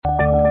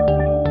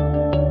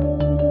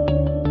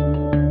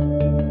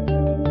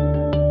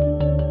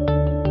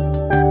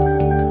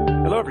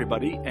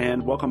everybody,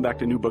 and welcome back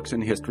to New Books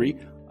in History.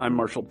 I'm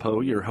Marshall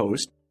Poe, your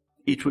host.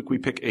 Each week we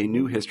pick a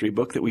new history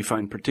book that we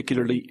find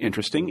particularly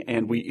interesting,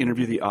 and we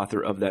interview the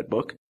author of that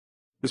book.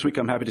 This week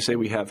I'm happy to say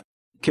we have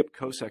Kip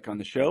Kosek on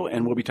the show,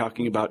 and we'll be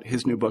talking about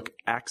his new book,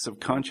 Acts of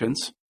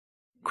Conscience,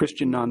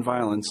 Christian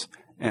Nonviolence,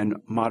 and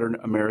Modern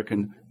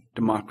American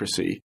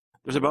Democracy.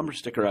 There's a bumper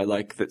sticker I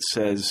like that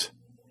says,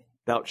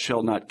 "Thou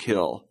shalt not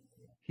kill."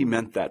 He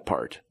meant that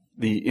part.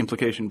 The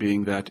implication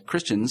being that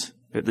Christians,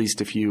 at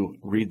least if you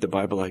read the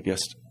Bible, I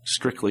guess,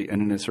 strictly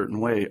and in a certain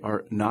way,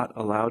 are not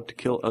allowed to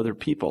kill other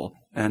people.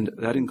 And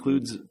that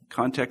includes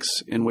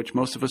contexts in which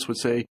most of us would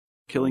say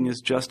killing is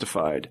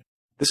justified.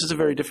 This is a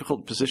very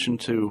difficult position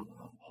to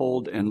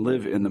hold and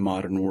live in the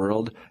modern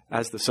world,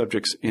 as the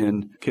subjects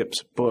in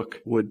Kip's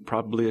book would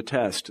probably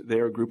attest. They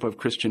are a group of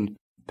Christian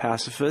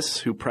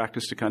pacifists who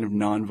practiced a kind of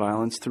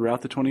nonviolence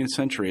throughout the 20th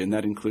century, and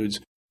that includes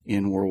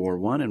in World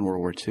War I and World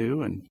War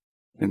II and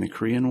in the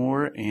Korean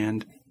War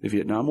and the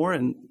Vietnam War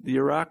and the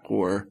Iraq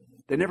War.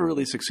 They never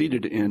really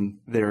succeeded in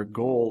their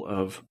goal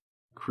of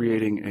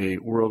creating a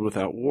world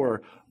without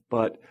war,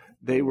 but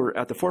they were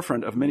at the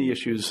forefront of many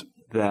issues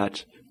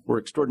that were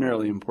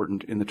extraordinarily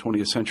important in the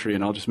 20th century,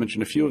 and I'll just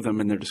mention a few of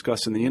them, and they're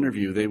discussed in the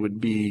interview. They would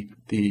be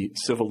the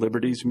civil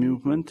liberties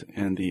movement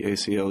and the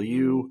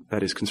ACLU,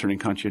 that is concerning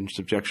conscientious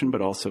objection,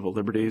 but all civil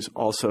liberties.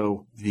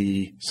 Also,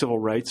 the civil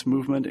rights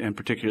movement, and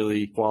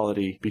particularly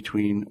equality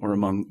between or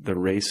among the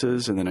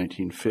races in the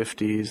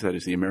 1950s, that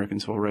is the American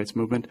civil rights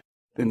movement.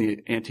 Then the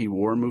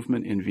anti-war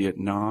movement in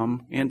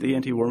Vietnam, and the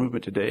anti-war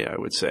movement today, I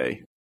would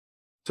say.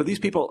 So these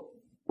people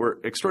were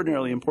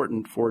extraordinarily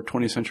important for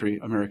 20th century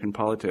American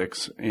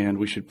politics, and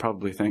we should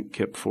probably thank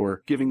Kip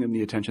for giving them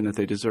the attention that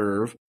they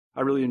deserve.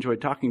 I really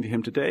enjoyed talking to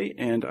him today,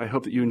 and I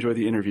hope that you enjoy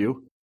the interview.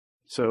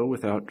 So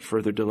without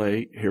further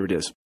delay, here it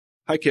is.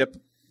 Hi, Kip.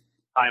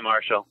 Hi,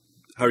 Marshall.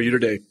 How are you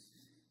today?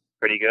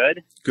 Pretty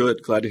good.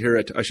 Good. Glad to hear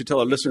it. I should tell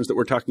our listeners that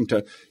we're talking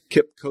to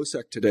Kip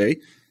Kosek today,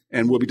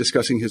 and we'll be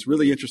discussing his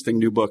really interesting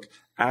new book,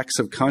 Acts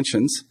of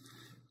Conscience,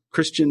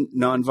 Christian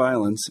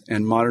Nonviolence,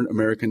 and Modern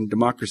American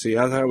Democracy.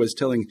 As I was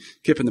telling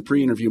Kip in the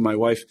pre-interview, my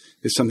wife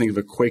is something of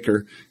a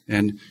Quaker,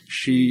 and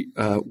she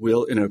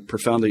will, in a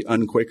profoundly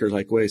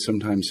un-Quaker-like way,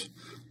 sometimes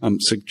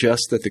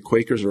suggest that the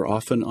Quakers are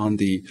often on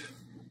the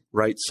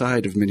right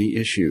side of many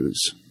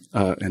issues.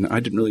 And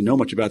I didn't really know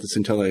much about this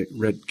until I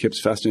read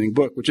Kip's fascinating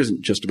book, which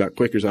isn't just about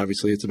Quakers,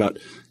 obviously. It's about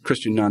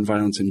Christian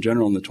nonviolence in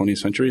general in the 20th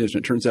century. As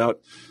it turns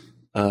out,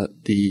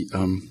 the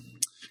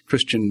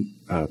Christian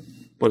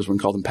what does one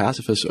call them,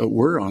 pacifists,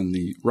 were on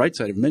the right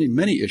side of many,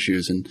 many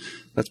issues. And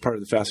that's part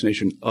of the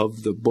fascination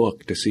of the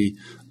book, to see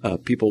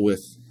people with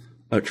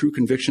true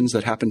convictions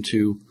that happen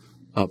to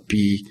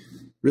be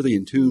really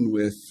in tune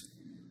with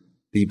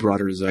the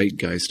broader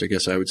zeitgeist, I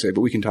guess I would say.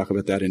 But we can talk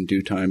about that in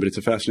due time. But it's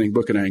a fascinating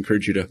book, and I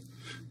encourage you to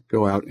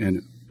go out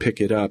and pick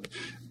it up.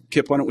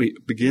 Kip, why don't we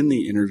begin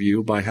the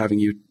interview by having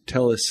you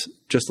tell us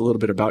just a little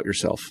bit about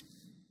yourself?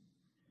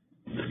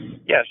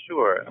 Yeah,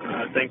 sure.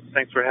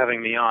 Thanks for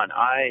having me on.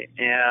 I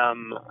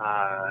am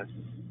I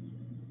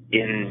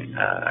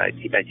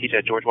teach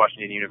at George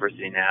Washington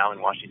University now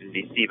in Washington,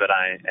 D.C., but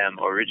I am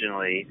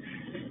originally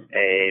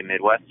a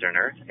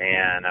Midwesterner,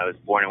 and I was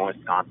born in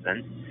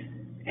Wisconsin,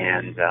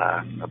 and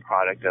a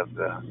product of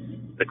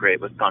the great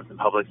Wisconsin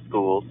public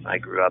schools. I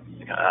grew up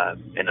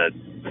in a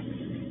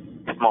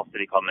small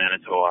city called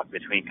Manitowoc,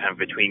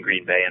 between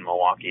Green Bay and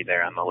Milwaukee,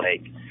 there on the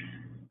lake.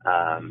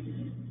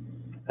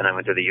 And I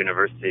went to the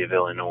University of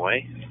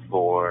Illinois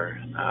for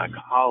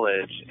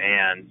college,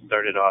 and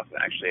started off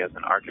actually as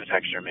an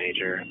architecture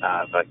major,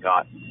 but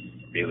got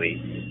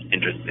really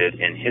interested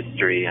in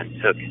history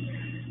and took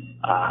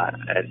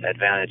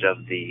advantage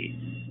of the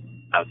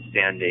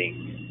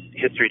outstanding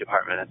history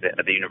department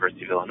at the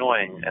University of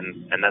Illinois,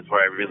 and that's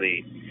where I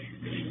really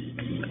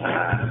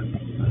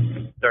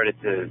started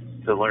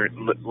to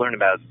learn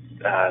about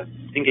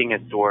thinking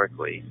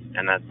historically,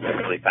 and that's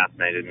really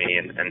fascinated me,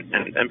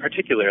 and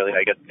particularly,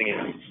 I guess,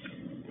 thinking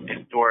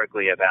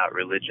historically about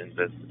religions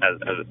as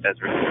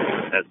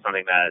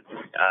something that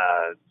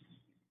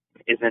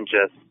isn't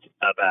just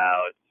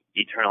about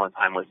eternal and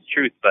timeless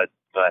truth, but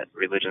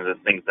religions as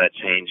things that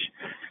change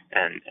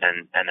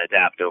and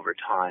adapt over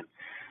time.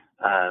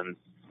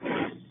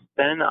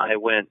 Then I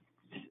went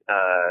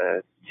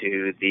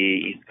to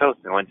the East Coast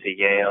and went to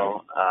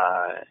Yale,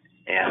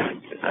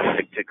 and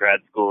to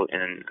grad school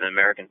in an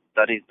American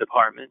Studies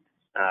department,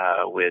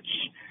 which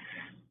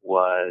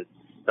was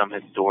some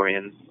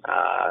historians,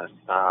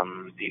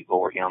 some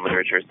people working on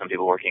literature, some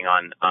people working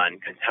on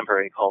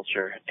contemporary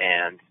culture,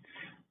 and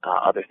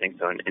other things,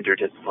 so an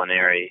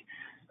interdisciplinary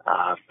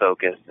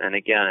focus. And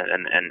again,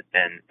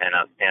 an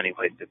outstanding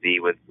place to be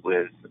with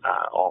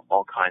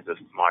all kinds of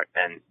smart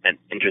and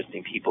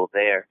interesting people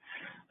there.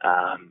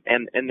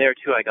 And there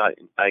too, I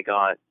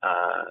got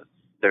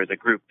there was a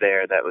group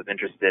there that was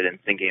interested in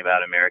thinking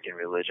about American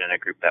religion, a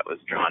group that was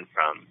drawn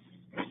from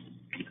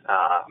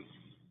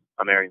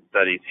American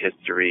studies,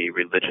 history,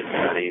 religious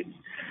studies,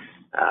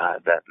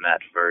 that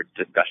met for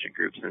discussion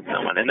groups and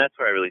so on. And that's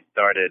where I really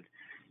started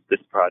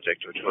this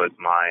project, which was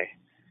my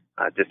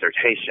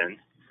dissertation.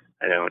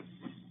 I don't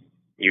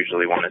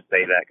usually want to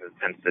say that because it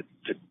tends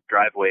to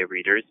drive away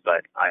readers,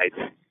 but I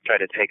try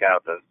to take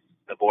out the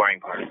boring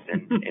parts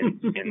in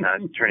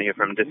turning it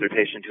from a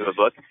dissertation to a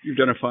book. You've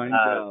done a fine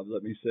job,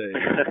 let me say,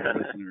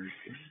 listeners.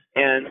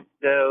 And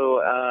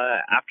so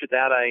after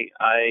that,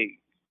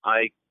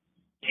 I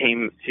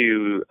came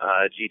to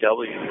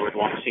GW, George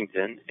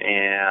Washington,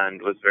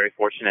 and was very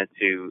fortunate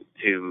to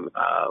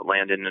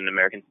land in an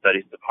American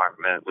Studies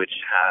department, which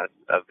has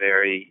a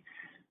very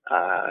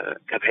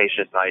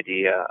capacious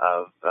idea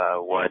of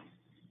what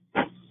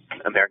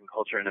American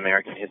culture and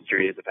American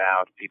history is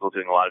about, people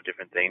doing a lot of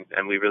different things.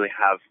 And we really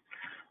have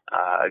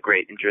a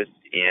great interest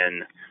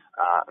in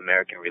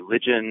American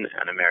religion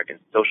and American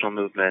social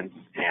movements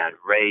and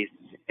race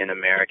in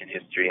American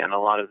history, and a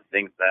lot of the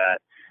things that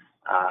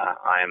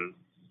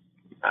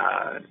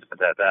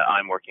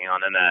I'm working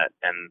on and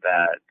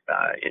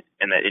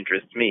that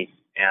interests me,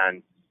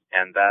 and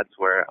that's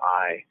where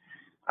I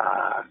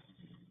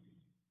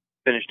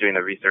finished doing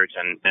the research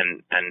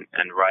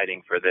and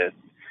writing for this.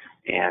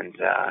 And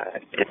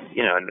it's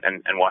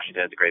and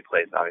Washington is a great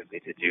place,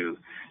 obviously, to do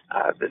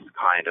this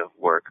kind of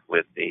work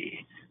with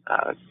the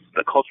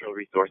cultural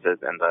resources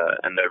and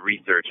the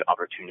research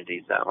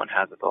opportunities that one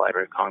has at the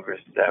Library of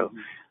Congress. So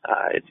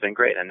it's been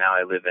great. And now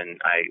I live in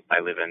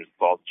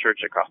Falls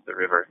Church across the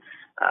river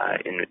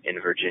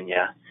in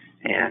Virginia,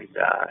 and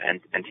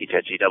teach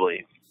at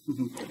GW.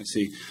 Mm-hmm. I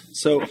see.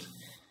 So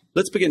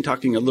let's begin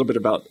talking a little bit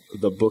about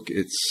the book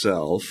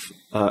itself,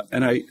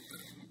 and I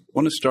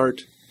want to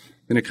start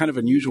in a kind of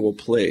unusual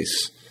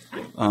place,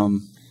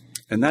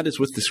 and that is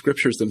with the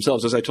scriptures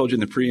themselves. As I told you in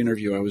the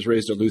pre-interview, I was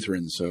raised a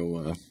Lutheran,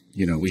 so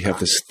we have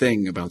this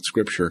thing about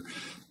scripture.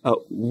 I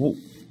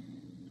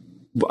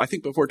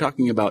think before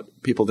talking about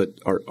people that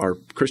are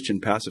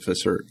Christian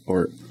pacifists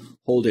or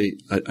hold a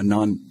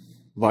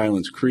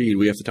non-violence creed,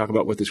 we have to talk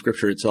about what the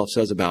scripture itself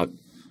says about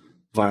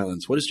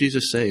violence. What does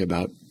Jesus say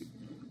about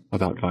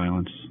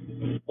violence?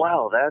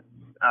 Well, that's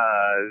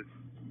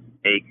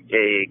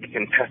a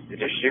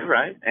contested issue,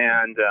 right?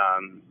 And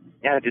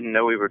I didn't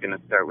know we were going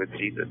to start with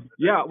Jesus.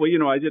 Yeah, well,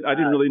 I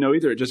didn't really know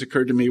either. It just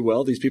occurred to me,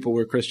 well, these people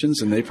were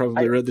Christians, and they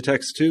probably read the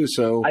text too.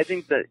 So I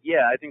think that's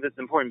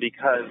important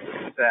because,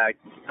 in fact,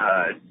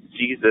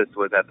 Jesus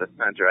was at the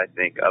center, I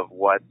think, of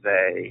what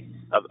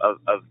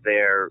of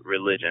their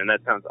religion. And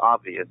that sounds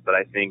obvious, but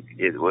I think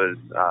it was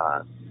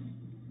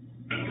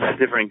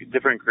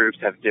different groups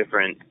have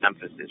different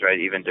emphasis, right?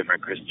 Even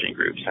different Christian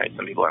groups, right?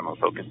 Some people are more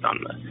focused on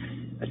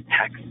the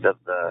text of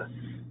the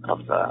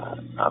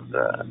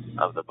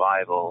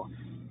Bible.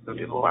 Some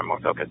people are more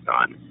focused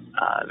on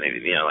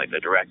maybe like the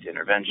direct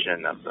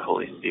intervention of the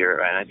Holy Spirit,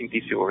 right? And I think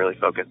these people really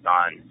focused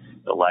on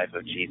the life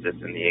of Jesus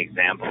and the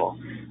example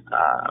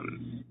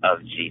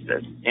of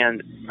Jesus,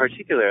 and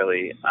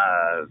particularly,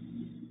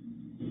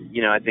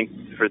 I think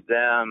for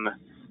them,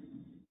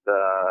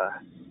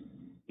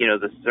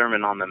 the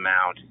Sermon on the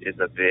Mount is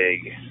a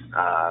big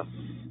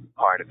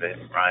part of it,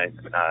 right?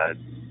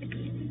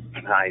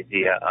 The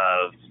idea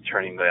of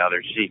turning the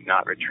other cheek,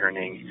 not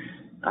returning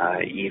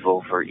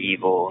evil for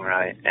evil,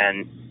 right?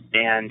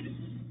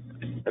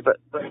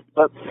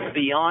 But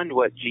beyond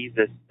what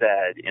Jesus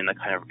said in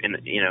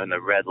the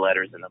red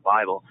letters in the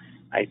Bible,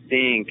 I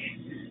think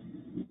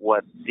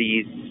what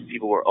these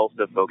people were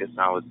also focused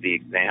on was the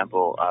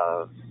example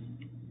of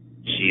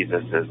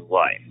Jesus'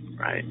 life,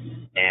 right?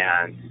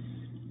 And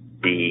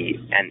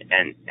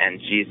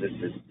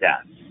Jesus'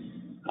 death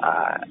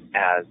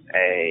as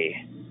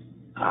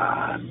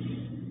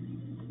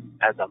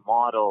a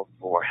model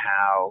for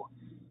how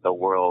the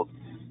world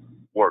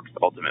works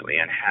ultimately,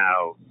 and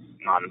how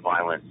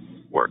nonviolence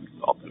works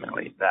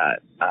ultimately.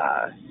 That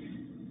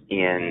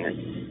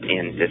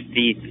in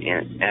defeat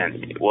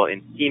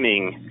in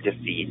seeming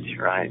defeat,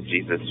 right?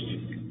 Jesus,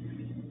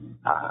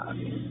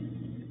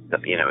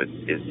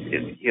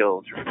 is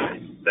killed.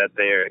 Right? That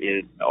there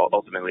is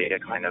ultimately a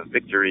kind of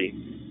victory,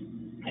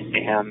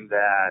 and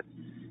that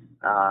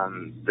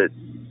that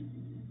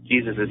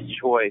Jesus'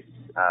 choice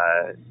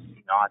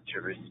not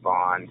to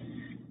respond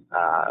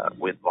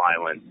with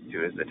violence to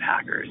his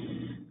attackers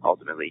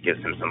ultimately gives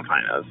him some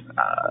kind of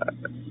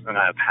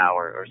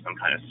power or some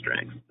kind of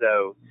strength.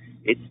 So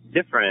it's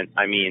different.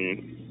 I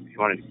mean, if you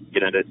want to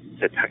get into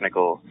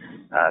technical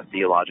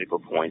theological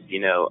points,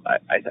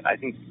 I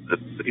think the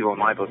people in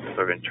my book have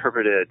sort of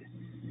interpreted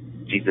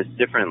Jesus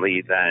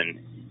differently than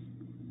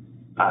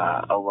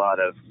a lot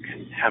of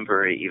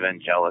contemporary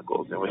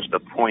evangelicals, in which the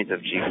point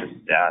of Jesus'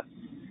 death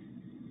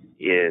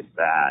is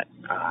that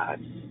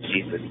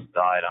Jesus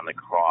died on the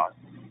cross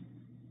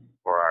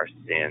for our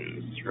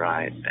sins,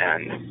 right?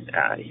 And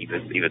he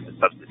was the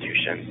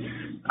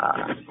substitution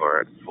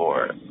for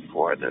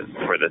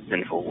the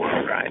sinful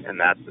world, right? And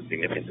that's the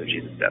significance of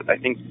Jesus' death. I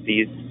think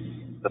the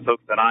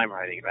folks that I'm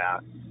writing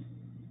about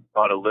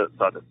saw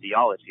the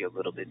theology a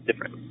little bit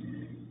differently,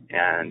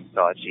 and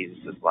saw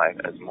Jesus' life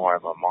as more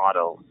of a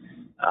model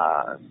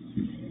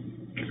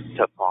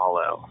to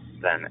follow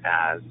than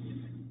as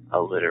a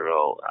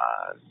literal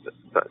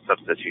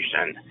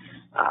substitution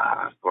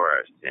for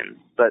our sins.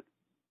 But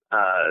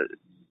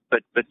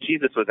but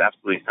Jesus was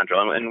absolutely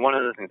central. And one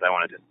of the things I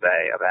wanted to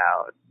say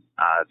about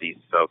these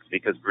folks,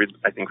 because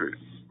I think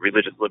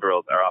religious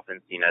liberals are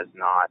often seen as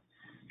not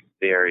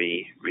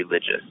very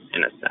religious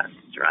in a sense,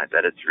 right?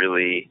 That it's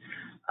really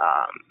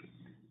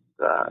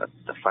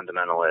the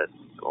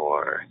fundamentalists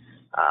or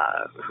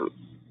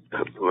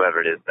whoever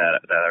it is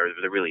that are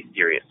the really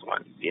serious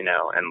ones,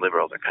 and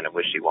liberals are kind of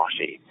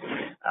wishy-washy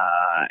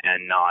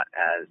and not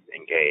as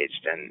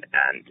engaged and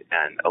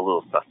a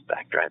little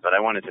suspect, right? But I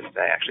wanted to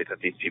say actually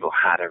that these people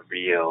had a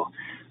real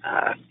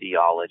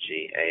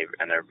theology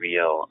and a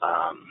real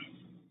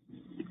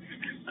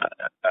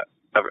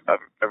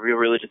a real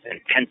religious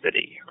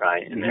intensity,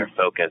 right, in their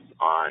focus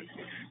on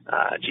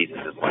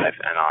Jesus' life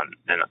and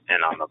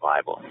on the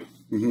Bible.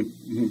 Mm-hmm.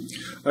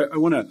 Mm-hmm. I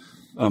want to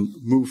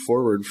move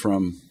forward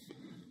from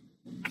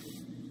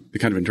the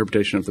kind of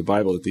interpretation of the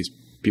Bible that these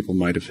people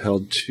might have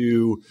held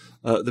to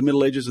the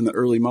Middle Ages and the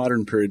early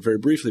modern period very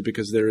briefly,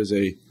 because there is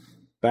a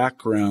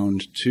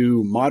background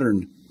to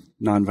modern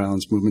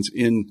nonviolence movements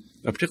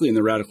particularly in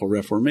the Radical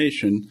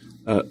Reformation,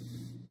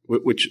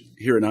 which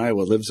here in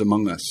Iowa lives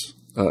among us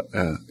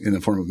in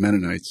the form of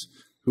Mennonites,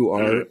 who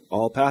are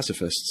all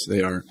pacifists.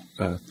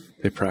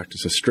 They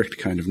practice a strict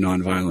kind of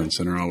nonviolence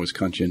and are always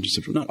conscientious,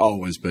 not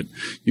always, but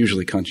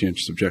usually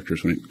conscientious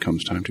objectors when it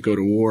comes time to go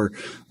to war.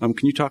 Can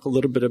you talk a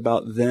little bit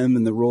about them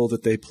and the role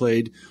that they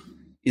played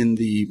in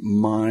the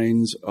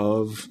minds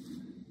of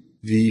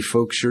the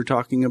folks you're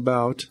talking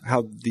about?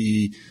 How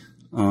the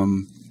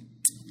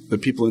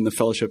people in the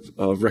Fellowship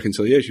of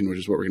Reconciliation, which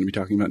is what we're going to be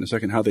talking about in a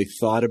second, how they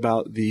thought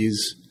about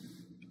these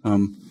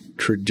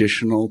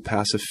traditional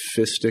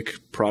pacifistic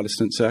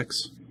Protestant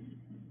sects?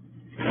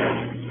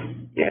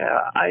 Yeah,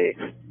 I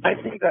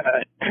think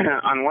that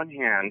on one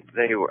hand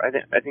they were.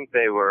 I think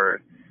they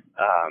were.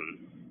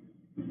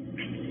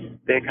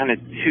 They had kind of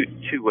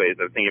two ways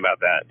of thinking about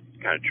that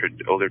kind of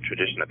older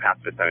tradition of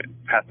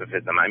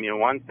pacifism. I mean, in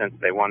one sense,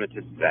 they wanted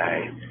to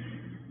say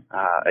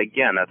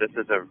again that this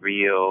is a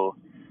real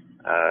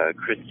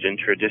Christian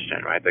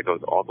tradition, right? That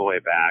goes all the way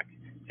back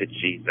to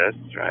Jesus,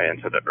 right,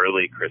 and to the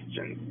early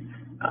Christians.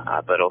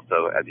 But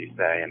also, as you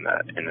say, in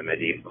the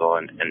medieval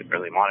and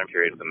early modern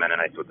period with the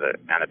Mennonites, with the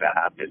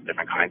Anabaptists,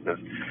 different kinds of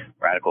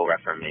radical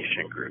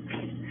Reformation groups,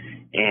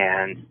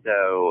 and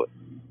so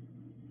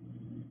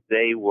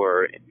they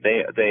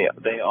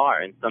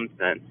are in some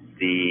sense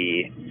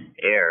the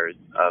heirs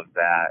of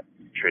that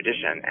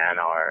tradition and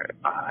are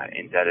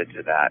indebted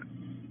to that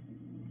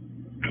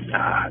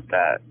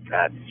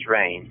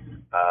strain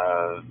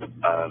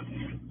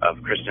of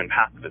Christian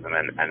pacifism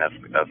and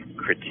of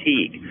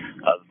critique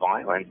of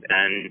violence,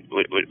 and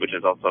which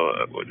is also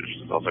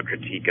a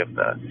critique of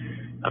the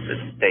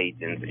state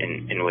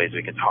in ways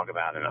we could talk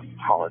about, and of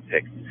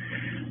politics.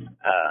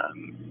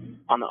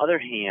 On the other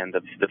hand,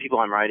 the people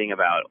I'm writing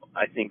about,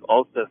 I think,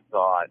 also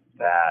thought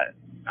that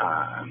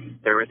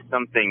there was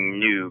something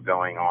new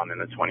going on in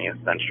the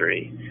 20th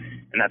century,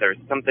 and that there was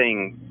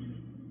something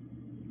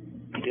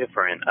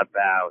different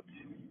about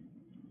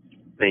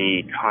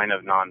the kind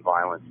of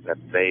nonviolence that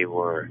they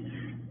were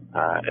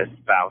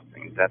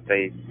espousing, that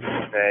they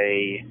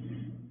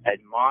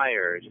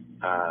admired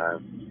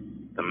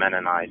the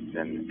Mennonites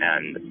and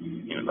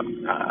the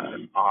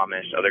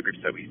Amish, other groups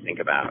that we think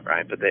about,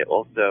 right? But they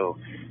also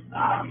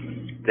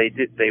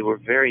they were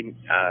very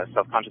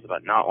self-conscious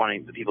about not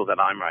wanting, the people that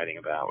I'm writing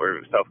about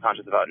were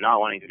self-conscious about not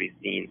wanting to be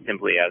seen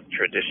simply as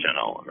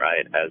traditional,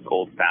 right, as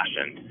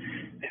old-fashioned,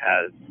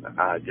 as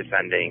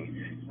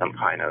defending some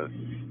kind of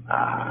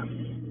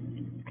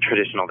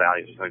traditional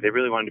values or something. They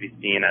really wanted to be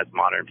seen as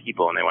modern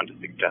people, and they wanted to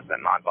suggest that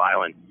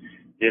nonviolence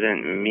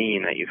didn't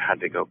mean that you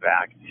had to go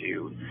back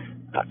to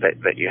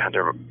that you had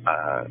to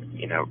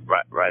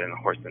ride in a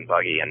horse and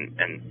buggy and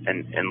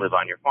live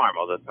on your farm,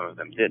 although some of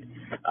them did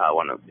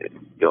want to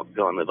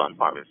go and live on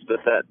farms.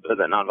 But that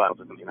nonviolence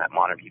was something that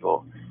modern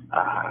people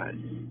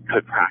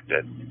could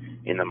practice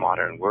in the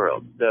modern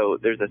world. So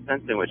there's a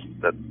sense in which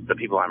the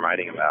people I'm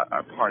writing about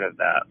are part of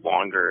that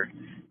longer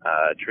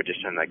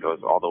tradition that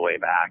goes all the way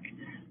back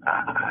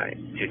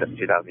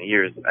 2,000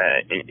 years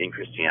in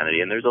Christianity.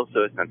 And there's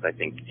also a sense, I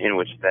think, in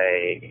which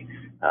they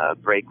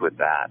break with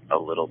that a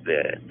little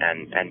bit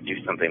and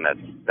do something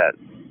that's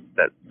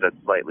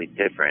slightly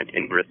different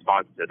in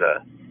response to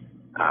the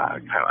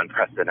kind of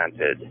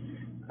unprecedented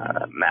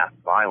mass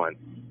violence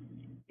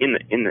in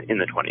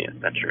the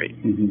 20th century.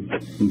 Mm-hmm.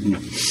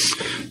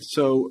 Mm-hmm.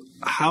 So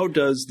how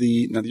does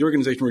the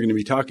organization we're going to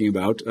be talking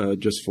about,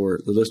 just for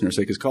the listener's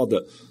sake, is called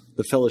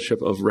the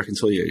Fellowship of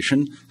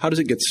Reconciliation. How does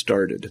it get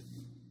started?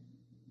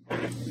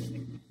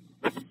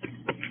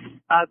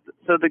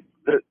 So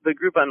the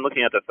group I'm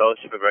looking at, the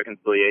Fellowship of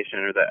Reconciliation,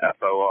 or the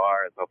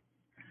FOR, as I'll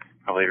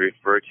probably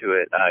refer to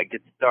it,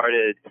 gets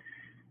started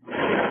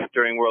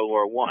during World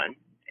War I,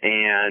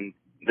 and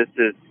this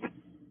is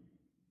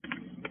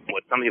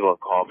what some people have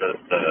called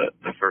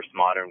the first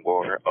modern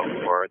war, a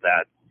war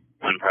that's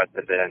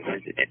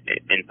unprecedented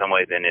in some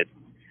ways in its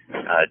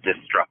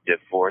destructive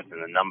force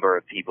and the number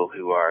of people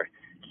who are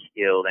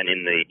killed, and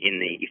in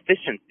the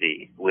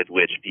efficiency with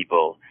which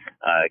people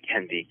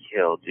can be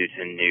killed due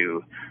to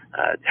new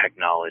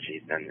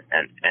technologies and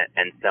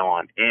so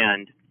on.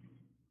 And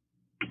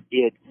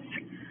it's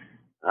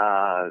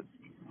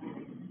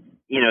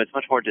it's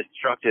much more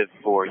destructive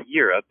for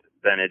Europe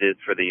than it is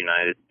for the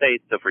United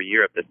States. So for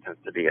Europe, this tends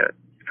to be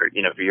for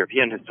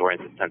European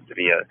historians, this tends to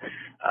be a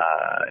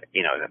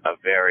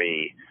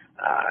very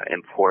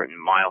important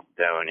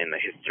milestone in the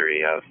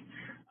history of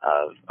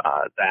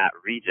that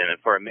region. And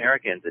for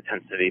Americans, it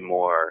tends to be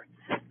more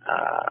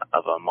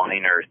of a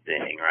minor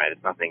thing, right?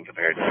 It's nothing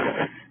compared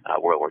to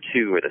World War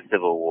II or the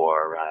Civil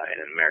War, right?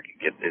 And America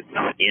is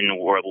not in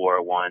World War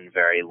I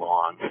very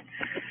long.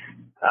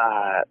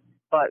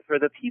 But for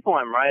the people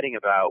I'm writing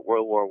about,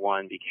 World War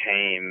I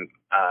became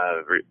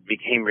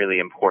really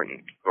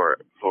important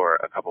for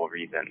a couple of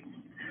reasons.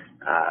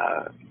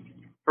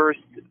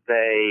 First,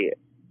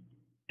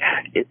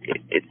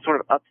 it sort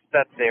of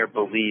upset their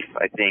belief,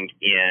 I think,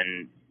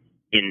 in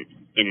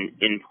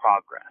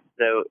progress.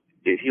 So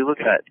if you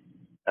look at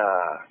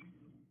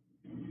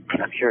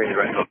a period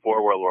right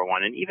before World War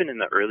I, and even in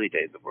the early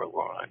days of World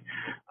War I,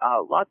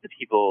 lots of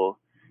people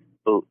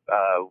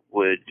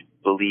would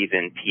believe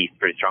in peace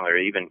pretty strongly, or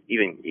even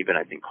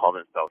I think call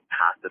themselves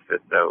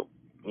pacifists. So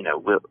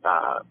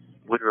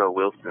Woodrow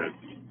Wilson's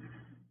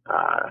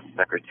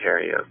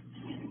Secretary of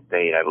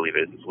State, I believe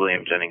it is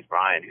William Jennings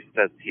Bryan, who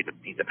says he's a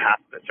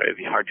pacifist. Right? It'd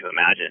be hard to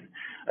imagine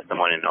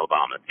someone in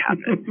Obama's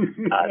cabinet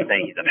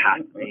saying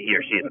he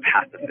or she is a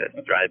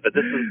pacifist, right? But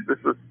this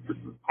was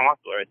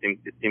possible. Right?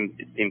 It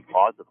seemed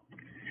plausible.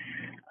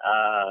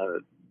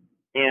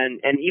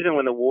 And even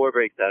when the war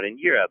breaks out in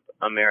Europe,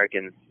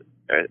 Americans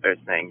are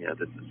saying,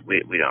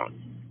 we don't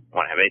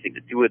want to have anything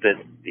to do with this.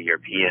 The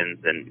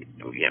Europeans, and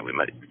we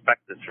might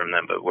expect this from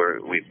them, but we're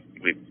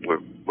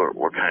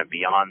kind of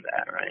beyond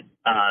that, right?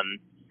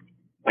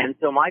 And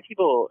so the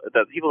people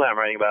that I'm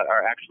writing about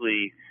are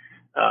actually,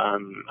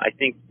 I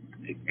think,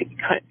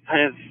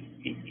 kind of,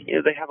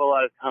 they have a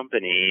lot of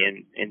company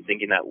in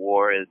thinking that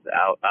war is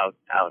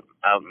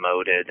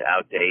outmoded,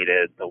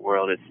 outdated. The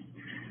world is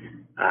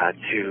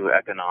too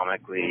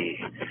economically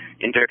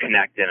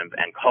interconnected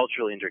and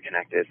culturally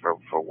interconnected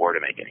for war to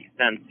make any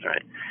sense,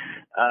 right?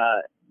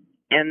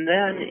 And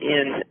then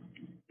in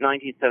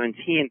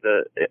 1917,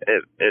 the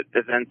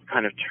events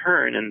kind of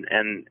turn, and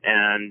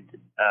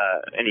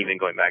even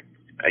going back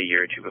a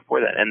year or two before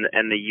that,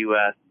 and the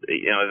U.S.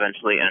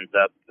 eventually ends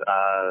up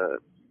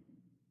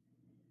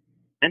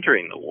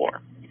entering the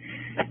war,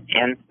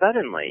 and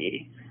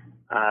suddenly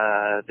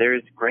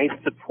there's great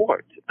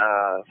support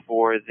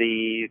for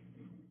the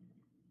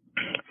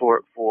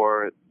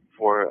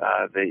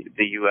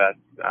U.S.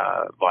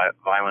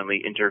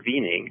 Violently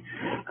intervening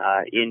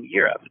in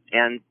Europe.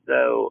 And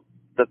so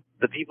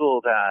the people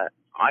that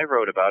I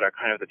wrote about are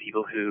kind of the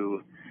people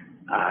who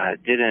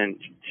didn't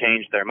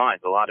change their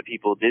minds. A lot of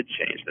people did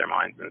change their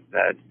minds and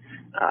said,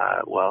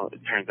 well,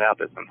 it turns out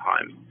that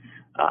sometimes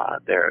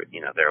there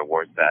are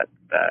wars that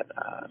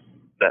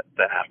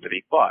have to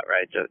be fought,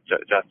 right?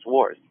 Just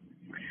wars.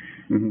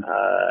 Mm-hmm.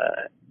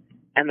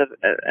 And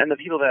the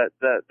people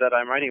that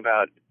I'm writing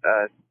about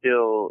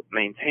still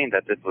maintain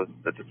that this was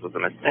a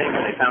mistake.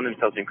 They found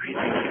themselves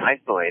increasingly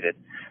isolated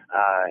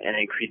and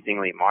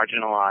increasingly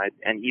marginalized,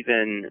 and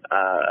even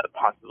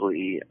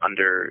possibly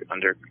under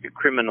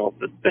criminal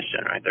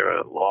suspicion. Right, there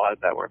were laws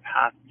that were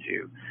passed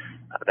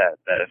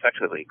that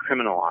effectively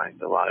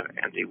criminalized a lot of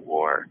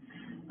anti-war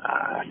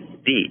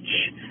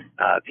speech.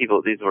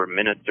 These were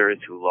ministers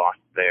who lost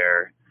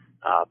their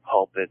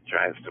pulpits,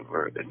 right, so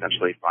were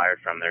essentially fired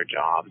from their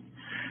jobs.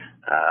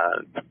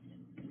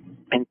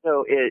 And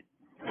so it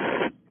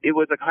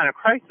was a kind of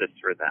crisis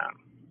for them.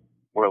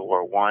 World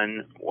War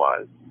I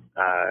was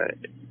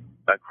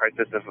a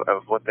crisis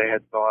of what they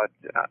had thought,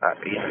 the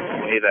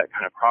way that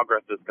kind of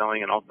progress was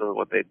going, and also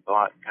what they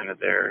thought kind of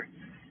their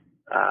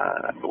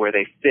where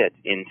they fit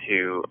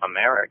into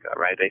America,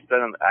 right? They said,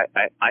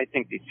 I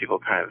think these people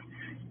kind of,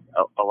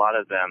 a lot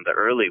of them, the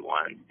early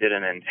ones,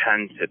 didn't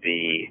intend to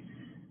be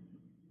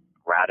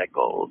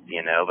radicals,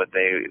 but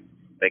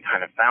they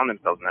kind of found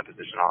themselves in that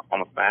position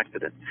almost by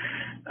accident.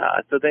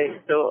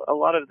 So a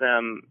lot of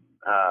them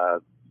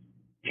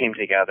came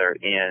together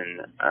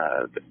in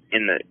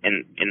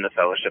the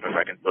Fellowship of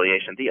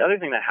Reconciliation. The other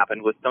thing that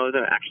happened was some of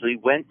them actually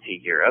went to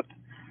Europe.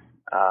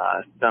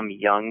 Some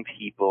young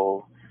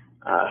people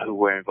who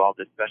were involved,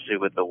 especially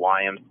with the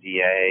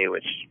YMCA,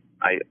 which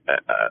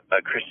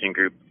a Christian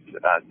group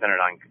centered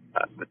on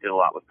did a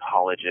lot with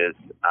colleges.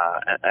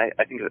 And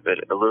I think a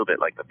little bit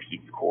like the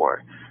Peace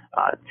Corps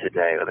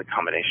today, with a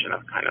combination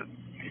of kind of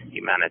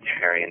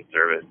humanitarian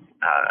service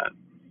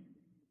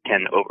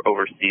and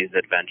overseas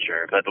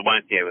adventure. But the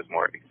YMCA was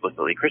more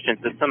explicitly Christian.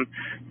 So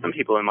some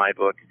people in my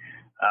book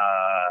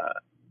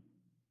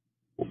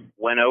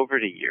went over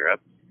to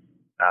Europe,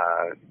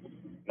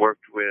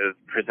 worked with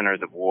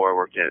prisoners of war,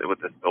 worked with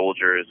the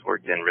soldiers,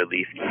 worked in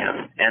relief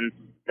camps, and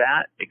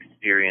that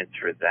experience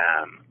for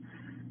them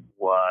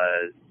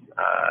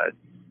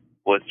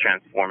was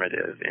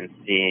transformative in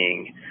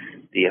seeing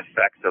the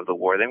effects of the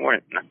war. They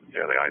weren't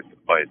necessarily always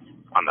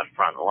on the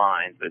front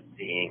lines, but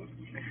seeing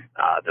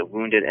the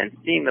wounded and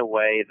seeing the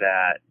way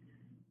that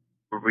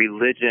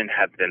religion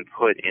had been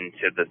put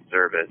into the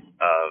service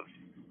of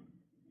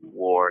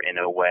war in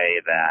a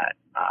way that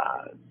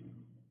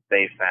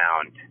they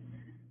found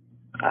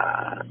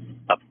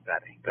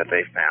upsetting, that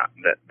they found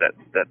that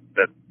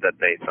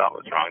they thought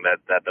was wrong,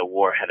 that the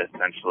war had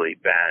essentially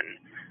been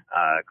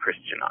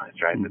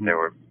Christianized, right? Mm-hmm.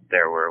 That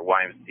there were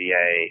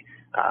YMCA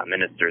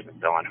ministers and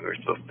so on who were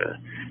supposed to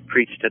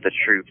preach to the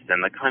troops,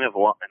 and the kind of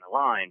and the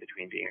line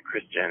between being a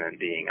Christian and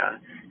being a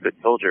good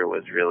soldier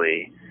was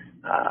really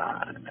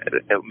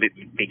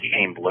it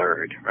became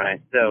blurred, right?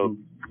 So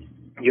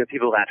you have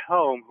people at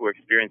home who are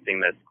experiencing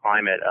this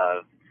climate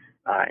of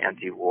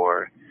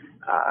anti-war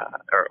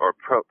or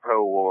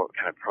pro-war,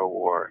 kind of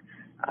pro-war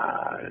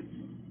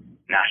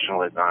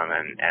nationalism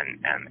and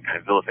kind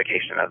of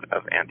vilification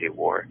of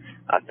anti-war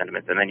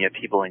sentiments, and then you have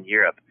people in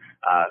Europe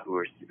who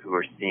are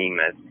seeing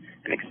this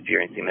and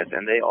experiencing this,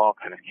 and they all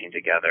kind of came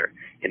together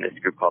in this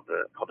group called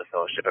the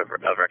Fellowship of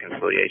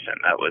Reconciliation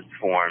that was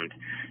formed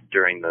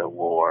during the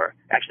war.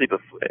 Actually,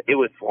 it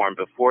was formed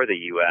before the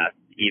U.S.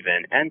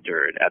 even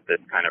entered at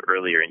this kind of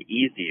earlier and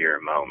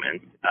easier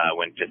moment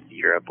when just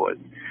Europe was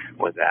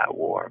at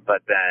war.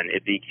 But then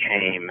it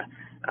became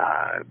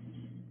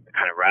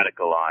kind of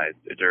radicalized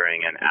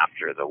during and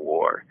after the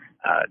war,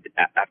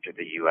 after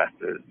the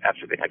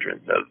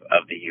entrance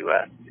of the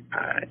U.S.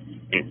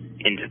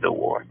 Into the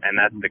war, and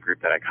that's the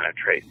group that I kind of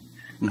traced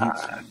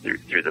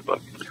through the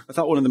book. I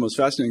thought one of the most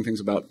fascinating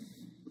things about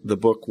the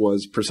book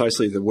was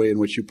precisely the way in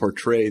which you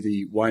portray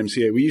the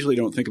YMCA. We usually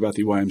don't think about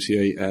the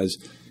YMCA as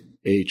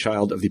a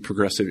child of the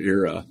progressive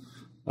era,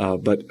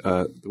 but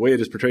the way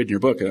it is portrayed in your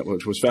book,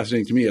 which was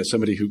fascinating to me as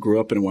somebody who grew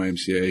up in a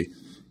YMCA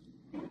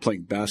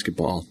playing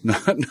basketball,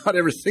 not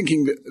ever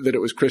thinking that it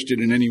was Christian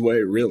in any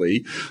way,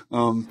 really,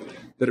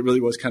 that it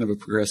really was kind of a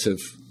progressive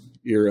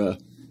era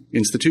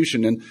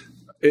institution. And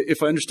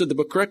if I understood the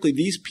book correctly,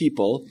 these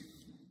people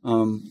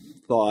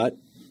thought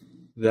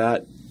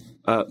that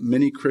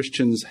many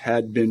Christians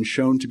had been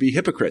shown to be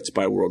hypocrites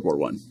by World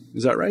War I.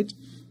 Is that right?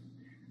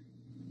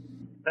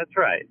 That's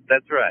right.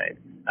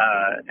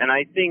 And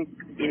I think,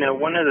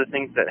 one of the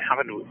things that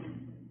happened,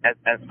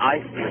 as I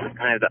see it,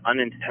 kind of the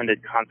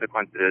unintended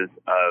consequences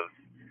of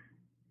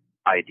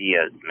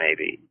ideas,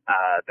 maybe,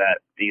 that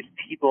these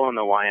people in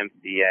the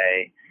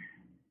YMCA,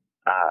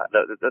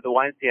 the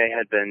YMCA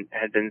had been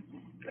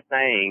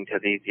saying to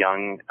these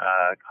young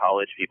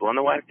college people, and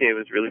the YMCA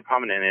was really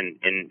prominent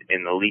in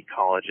the elite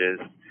colleges,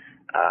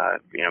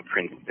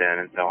 Princeton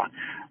and so on.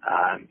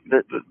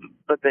 But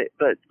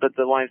the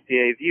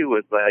YMCA view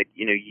was like,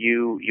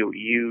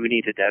 you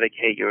need to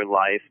dedicate your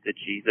life to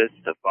Jesus,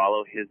 to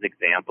follow his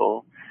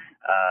example.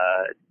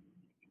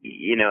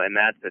 And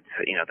that's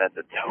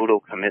a total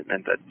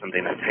commitment. That's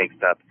something that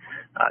takes up,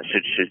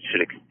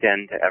 should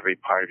extend to every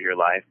part of your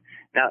life.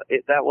 Now,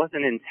 that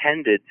wasn't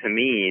intended to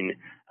mean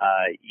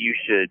you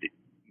should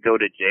go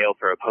to jail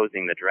for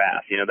opposing the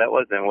draft. That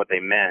wasn't what they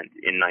meant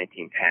in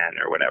 1910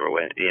 or whatever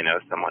when,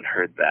 someone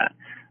heard that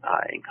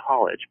in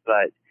college.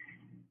 But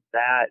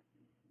that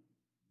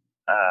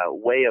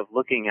way of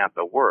looking at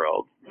the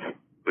world,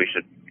 we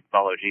should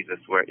follow Jesus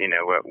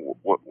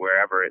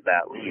wherever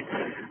that leads,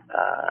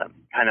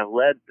 kind of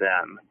led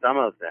them, some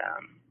of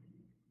them,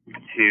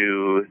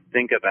 to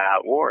think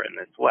about war in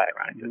this way,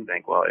 right? To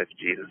think, well, if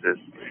Jesus is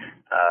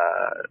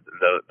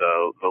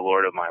the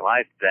Lord of my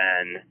life,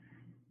 then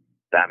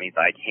that means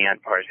I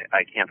can't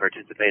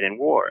participate in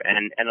war.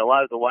 And a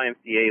lot of the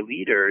YMCA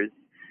leaders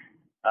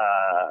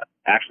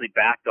actually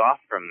backed off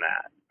from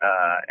that,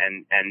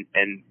 and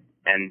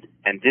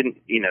didn't,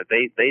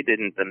 they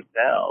didn't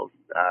themselves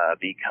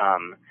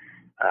become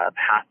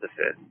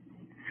pacifists.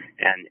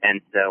 And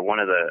so one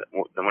of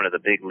the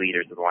big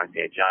leaders of the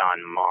YMCA,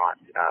 John Mott,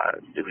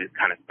 who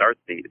kind of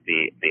starts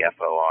the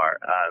FOR,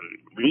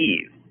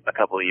 leaves a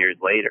couple of years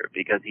later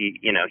because he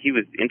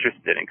was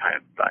interested in kind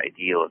of the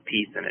ideal of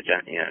peace in a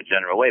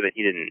general way, but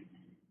he didn't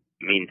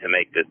mean to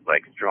make this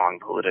like strong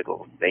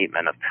political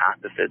statement of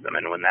pacifism.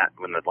 And when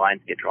the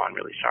lines get drawn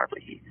really sharply,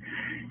 he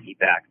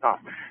backs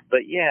off.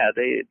 But yeah,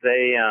 the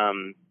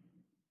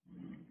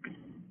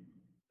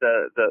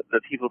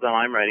people that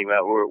I'm writing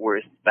about were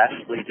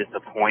especially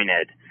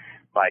disappointed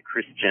by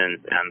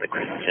Christians and the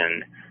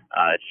Christian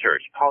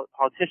church.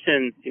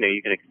 Politicians,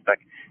 you can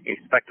expect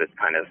this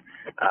kind of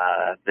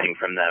thing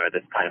from them, or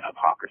this kind of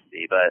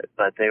hypocrisy. But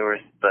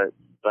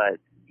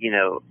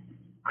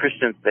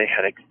Christians they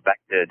had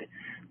expected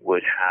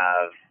would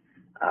have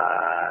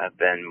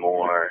been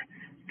more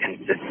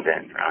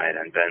consistent, right,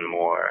 and been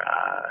more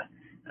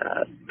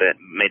that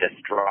made a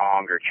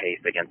stronger case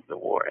against the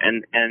war.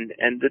 And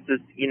this is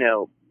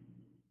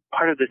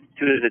part of this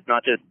too is it's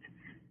not just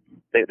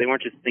they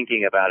weren't just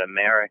thinking about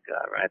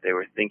America, right? They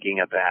were thinking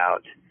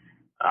about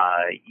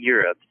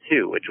Europe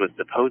too, which was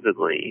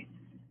supposedly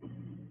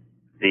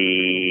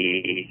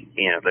the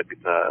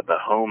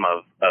home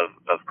of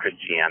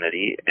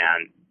Christianity,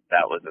 and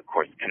that was of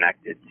course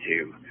connected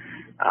to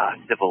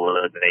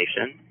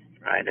civilization,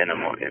 right? In a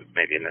more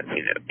maybe in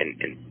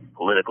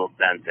political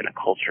sense, in a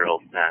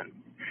cultural sense.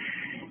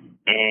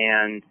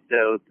 And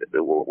so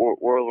World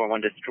War I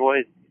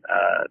destroys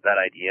that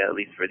idea, at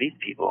least for these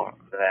people,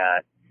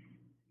 that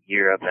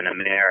Europe and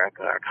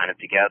America are kind of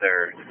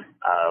together,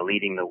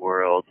 leading the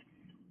world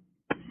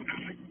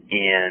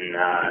in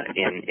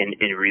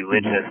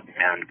religious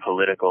and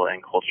political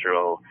and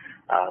cultural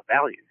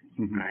values,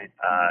 right?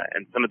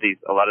 And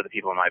a lot of the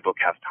people in my book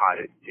have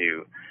ties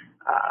to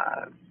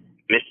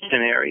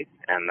missionaries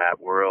and that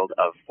world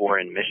of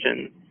foreign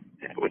missions,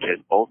 which is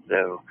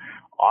also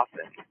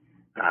often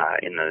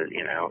in the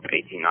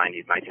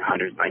 1890s,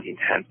 1900s,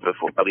 1910s,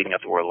 before leading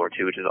up to World War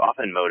II, which is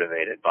often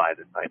motivated by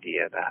this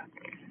idea that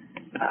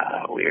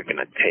we are going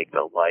to take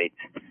the light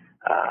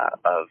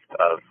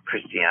of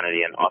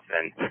Christianity and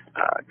often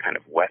kind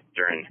of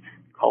Western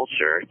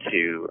culture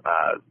to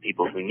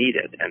people who need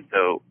it. And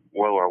so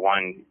World War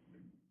I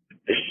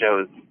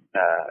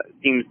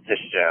seems to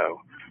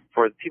show,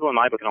 for people in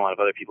my book and a lot of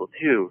other people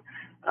too,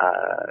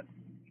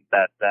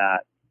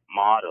 that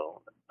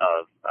model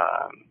of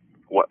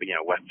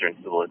Western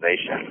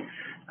civilization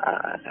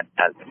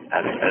as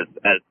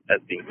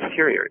being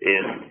superior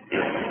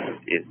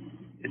is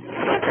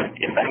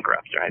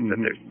bankrupt, right? That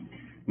there's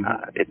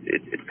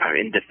it's kind of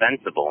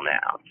indefensible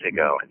now to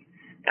go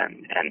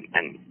and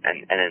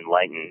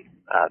enlighten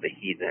the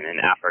heathen in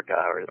Africa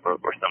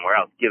or somewhere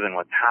else, given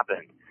what's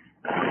happened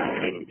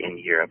in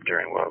Europe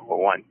during World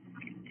War I.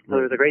 So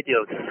there's a great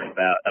deal of concern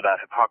about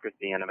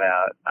hypocrisy and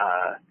about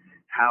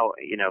how,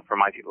 for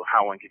my people,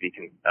 how one could be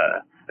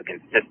a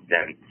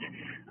consistent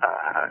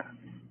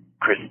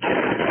Christian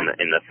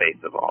in the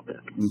face of all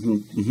this.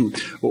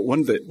 Well, one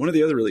of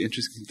the other really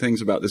interesting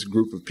things about this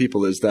group of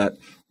people is that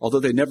although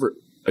they never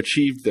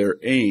achieved their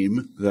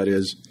aim, that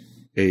is,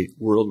 a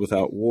world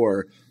without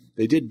war,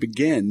 they did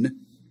begin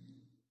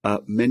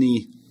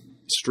many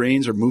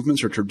strains or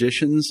movements or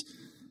traditions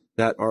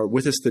that are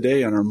with us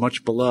today and are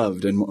much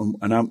beloved. And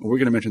we're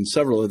going to mention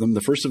several of them.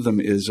 The first of them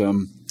is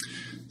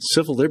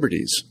civil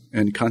liberties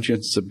and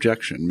conscientious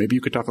objection. Maybe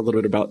you could talk a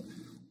little bit about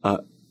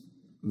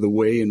the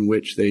way in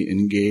which they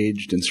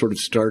engaged and sort of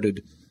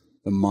started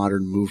the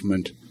modern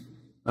movement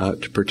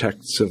to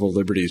protect civil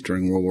liberties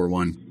during World War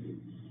I.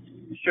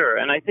 Sure,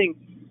 and I think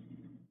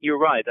you're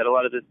right that a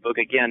lot of this book,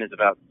 again, is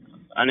about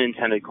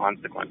unintended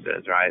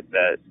consequences, right?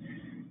 That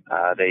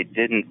they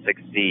didn't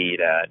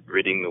succeed at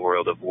ridding the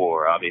world of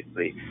war,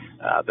 obviously,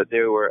 but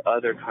there were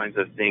other kinds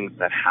of things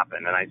that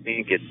happened, and I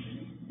think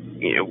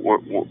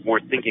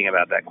we're thinking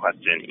about that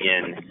question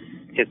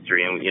in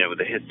history, and with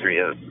the history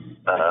of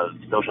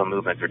social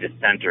movements or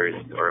dissenters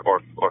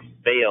or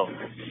failed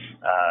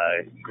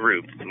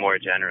groups more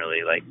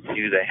generally. Like,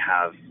 do they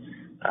have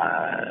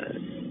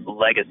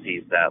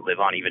legacies that live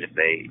on even if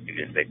they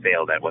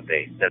failed at what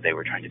they said they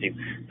were trying to do?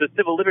 So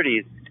civil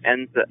liberties,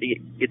 and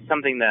it's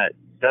something that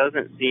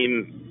doesn't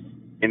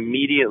seem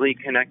immediately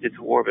connected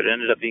to war, but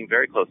ended up being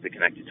very closely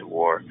connected to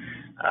war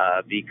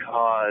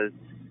because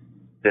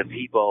the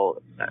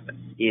people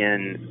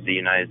in the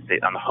United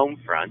States, on the home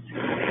front in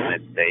the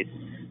United States,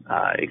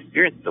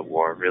 experienced the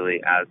war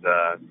really as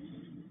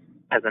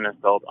an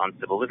assault on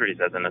civil liberties,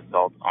 as an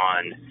assault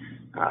on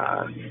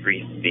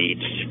free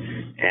speech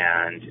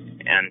and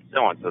so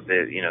on. So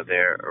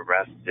they're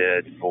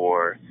arrested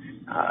for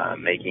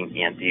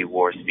making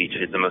anti-war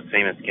speeches. The most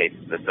famous case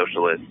is the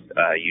socialist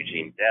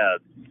Eugene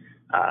Debs,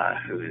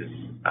 who's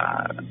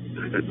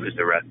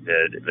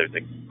arrested. There's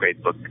a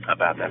great book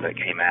about that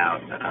came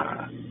out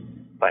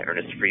by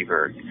Ernest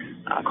Freeberg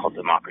called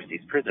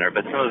Democracy's Prisoner.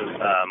 But some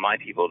of my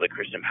people, the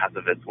Christian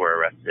pacifists, were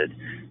arrested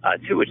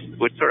too,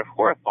 which sort of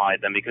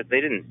horrified them because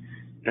they didn't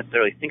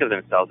necessarily think of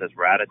themselves as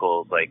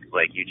radicals like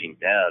Eugene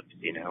Debs,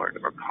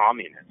 or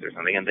communists or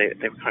something, and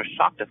they were kind of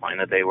shocked to find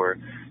that they were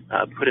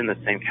put in the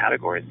same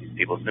category as these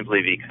people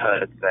simply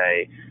because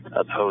they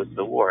opposed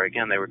the war.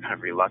 Again, they were kind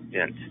of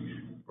reluctant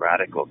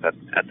radicals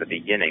at the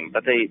beginning,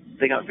 but they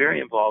got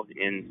very involved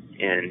in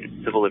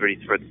civil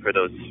liberties for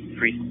those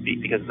free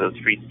speech, because of those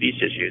free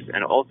speech issues,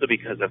 and also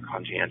because of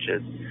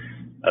conscientious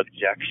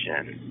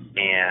objection.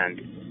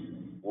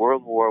 And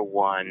World War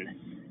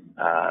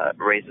I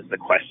raises the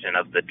question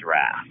of the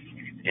draft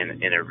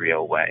in a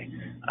real way.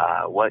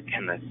 What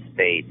can the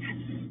state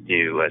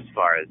do as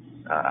far as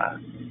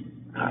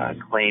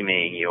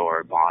claiming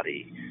your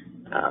body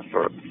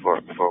for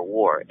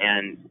war?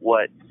 And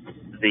what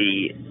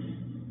the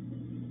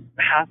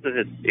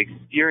pacifist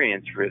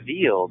experience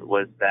revealed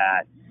was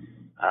that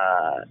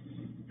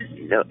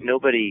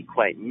nobody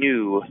quite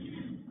knew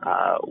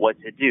what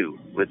to do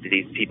with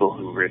these people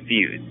who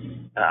refused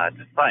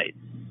to fight.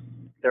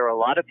 There were a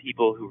lot of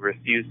people who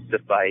refused to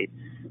fight,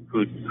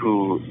 who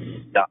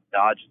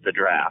dodged the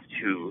draft,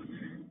 who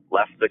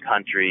left the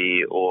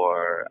country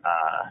or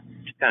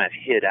just kind of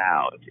hid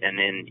out. And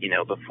then,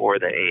 before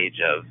the age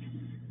of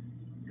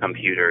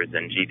computers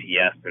and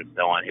GPS and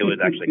so on, it was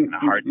actually kind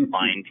of hard to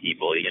find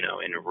people,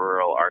 in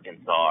rural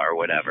Arkansas or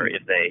whatever,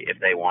 if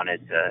they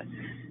wanted to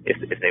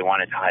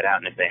hide out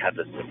and if they had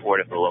the support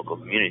of the local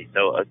community.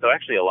 So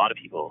actually a lot of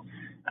people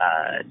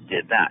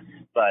did that.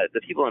 But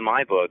the people in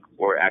my book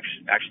were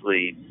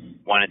actually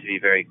wanted to be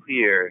very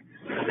clear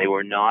They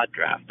were not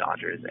draft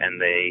dodgers, and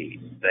they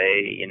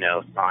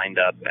signed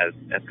up as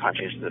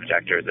conscientious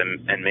objectors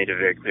and made it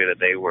very clear that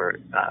they were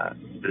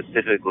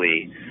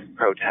specifically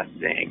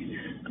protesting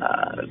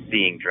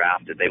being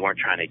drafted. They weren't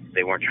trying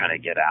to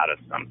get out of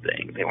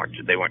something. They weren't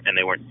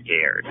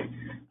scared.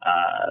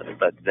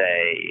 But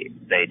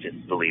they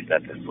just believed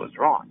that this was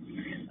wrong.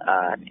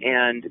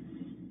 And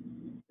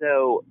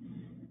so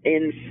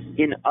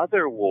in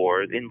other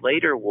wars, in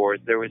later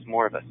wars, there was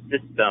more of a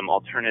system,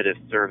 alternative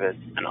service,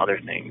 and other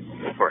things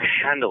for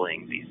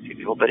handling these two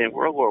people. But in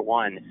World War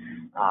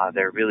I,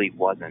 there really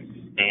wasn't.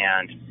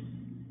 And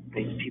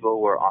these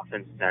people were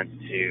often sent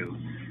to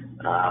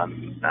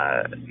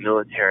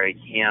military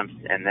camps,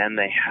 and then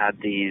they had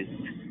these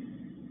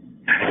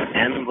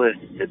endless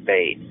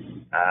debates.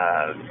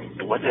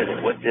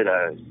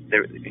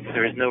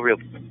 There is no real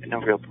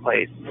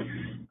place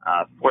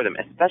for them,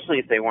 especially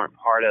if they weren't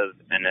part of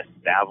an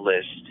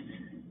established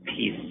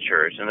peace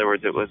church. In other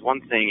words, it was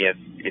one thing if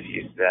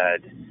you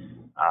said,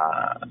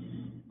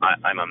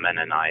 I'm a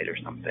Mennonite or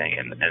something,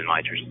 and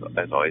my church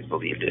has always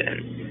believed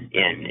in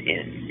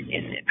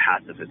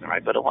pacifism,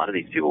 right? But a lot of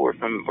these people were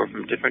from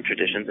different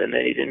traditions, and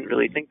they didn't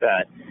really think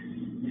that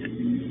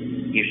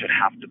you should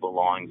have to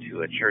belong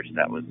to a church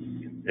that was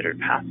considered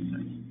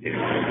pacifist to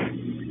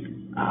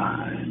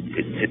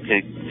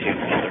get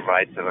the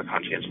rights of a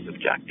conscientious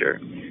objector.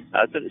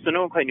 So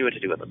no one quite knew what to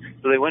do with them.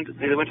 So they went to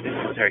these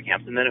military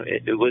camps, and then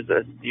it was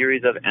a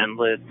series of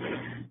endless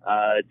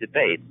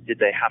debates. Did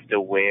they have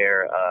to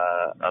wear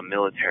a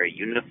military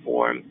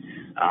uniform?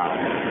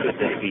 Could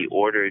they be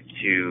ordered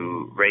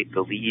to rake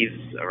the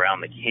leaves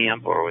around the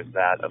camp, or was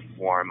that a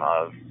form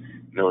of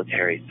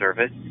military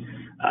service?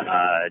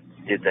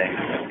 Did they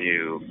have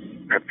to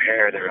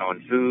prepare their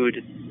own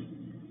food?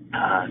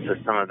 So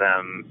some of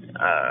them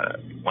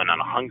went on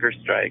a hunger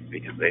strike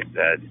because they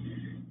said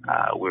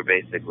we're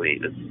basically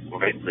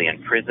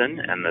in prison,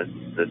 and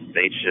the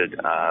state should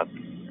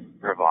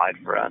provide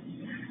for us.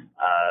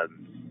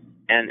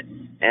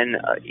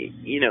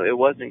 It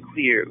wasn't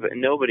clear, but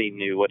nobody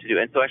knew what to do.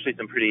 And so actually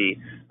some pretty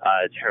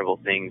terrible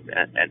things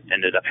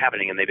ended up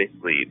happening, and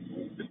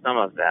some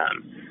of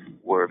them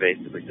were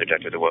basically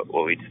subjected to what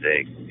we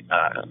today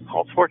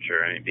call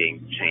torture. I mean,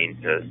 being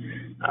chained to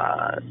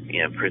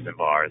prison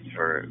bars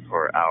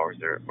for hours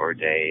or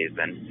days,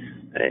 and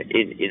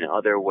in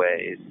other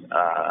ways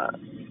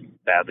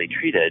badly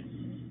treated.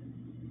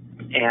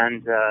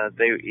 And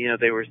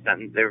they were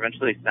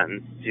eventually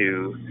sentenced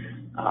to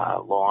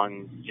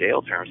long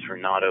jail terms for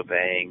not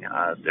obeying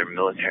their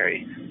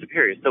military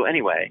superiors. So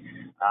anyway,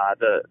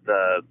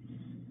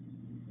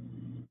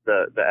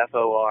 the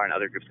FOR and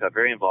other groups got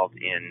very involved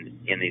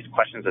in these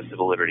questions of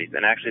civil liberties.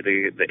 And actually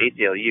the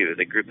ACLU,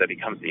 the group that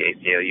becomes the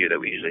ACLU that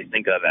we usually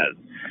think of as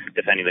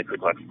defending the Ku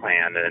Klux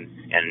Klan and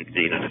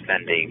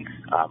defending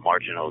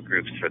marginal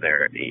groups for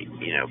their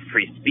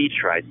free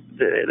speech rights,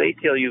 the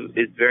ACLU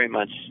is very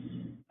much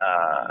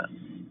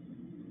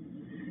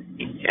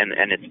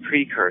and its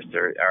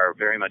precursor are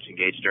very much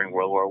engaged during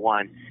World War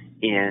I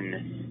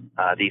in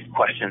these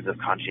questions of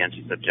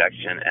conscientious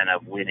objection and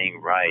of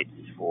winning rights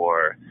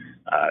for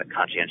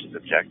conscientious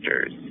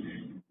objectors.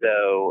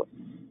 So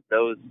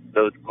the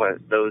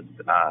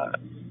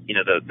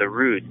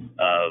roots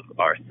of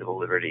our civil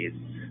liberties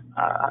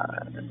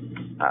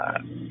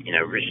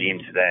regime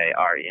today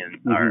are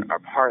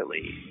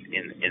partly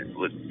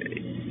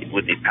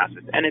with these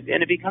pacifists, and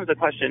it becomes a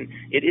question.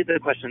 It is a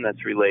question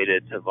that's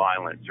related to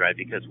violence, right?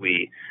 Because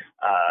we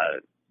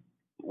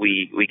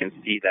can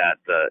see that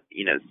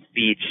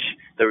speech,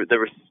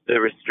 the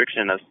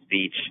restriction of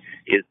speech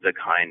is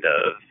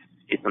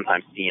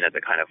sometimes seen as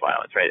a kind of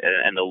violence, right?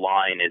 And the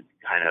line is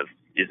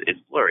is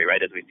blurry,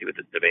 right? As we see with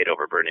this debate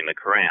over burning the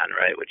Quran,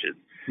 right? Which is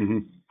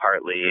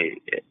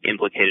partly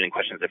implicated in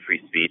questions of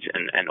free speech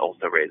and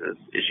also raises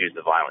issues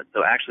of violence.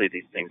 So actually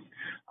these things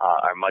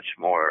are much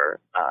more,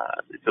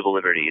 civil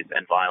liberties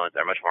and violence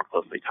are much more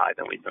closely tied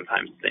than we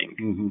sometimes think.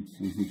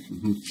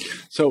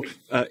 So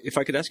if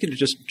I could ask you to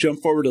just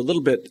jump forward a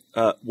little bit,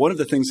 one of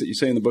the things that you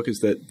say in the book is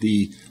that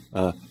the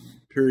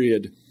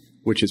period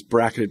which is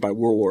bracketed by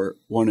World War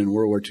I and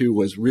World War II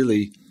was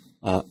really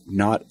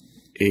not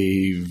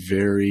a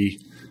very,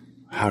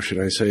 how should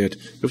I say it?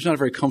 It was not a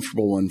very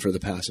comfortable one for the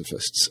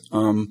pacifists.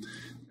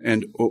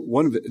 And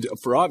one of it,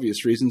 for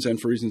obvious reasons and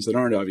for reasons that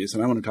aren't obvious,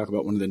 and I want to talk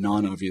about one of the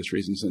non-obvious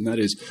reasons, and that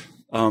is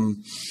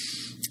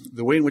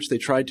the way in which they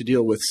tried to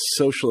deal with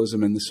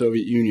socialism in the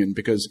Soviet Union,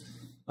 because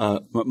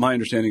my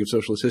understanding of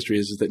socialist history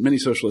is that many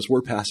socialists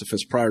were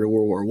pacifists prior to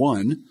World War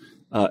I,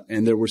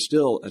 and there were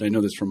still, and I know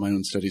this from my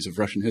own studies of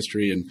Russian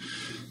history and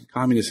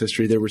communist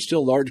history, there were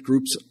still large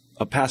groups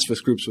of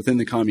pacifist groups within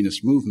the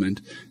communist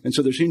movement, and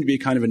so there seemed to be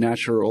kind of a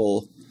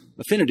natural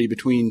affinity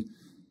between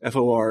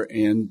FOR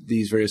and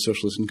these various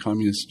socialist and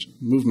communist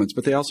movements,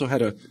 but they also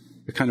had a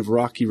kind of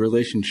rocky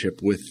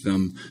relationship with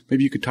them.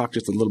 Maybe you could talk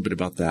just a little bit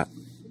about that.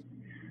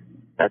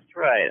 That's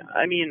right.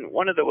 I mean,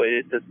 one of the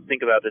ways to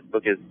think about this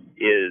book is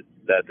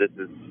that this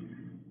is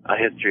a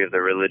history of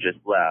the religious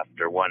left,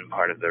 or one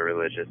part of the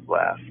religious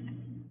left.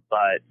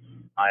 But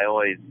I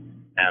always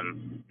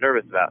am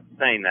nervous about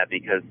saying that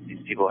because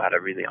these people had a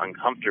really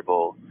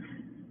uncomfortable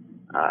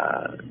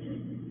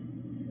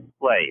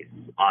place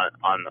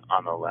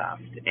on the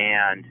left,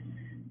 and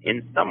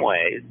in some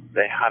ways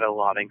they had a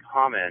lot in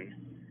common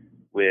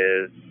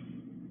with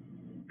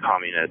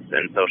communists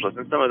and socialists,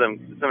 and some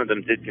of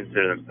them did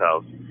consider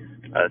themselves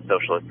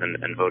socialists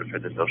and voted for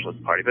the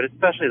Socialist Party, but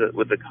especially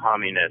with the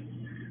communists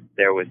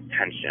there was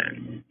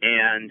tension,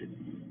 and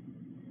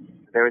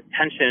there was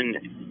tension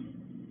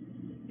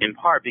in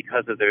part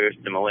because of their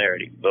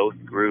similarity. Both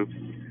groups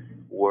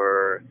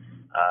were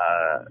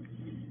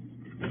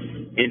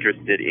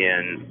interested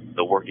in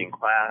the working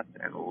class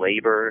and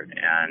labor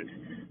and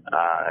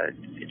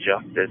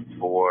justice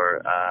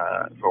for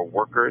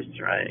workers,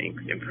 right?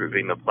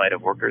 Improving the plight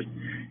of workers.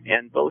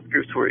 And both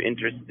groups were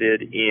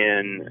interested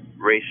in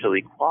racial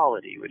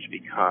equality, which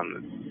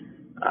becomes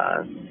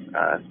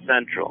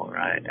central,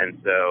 right?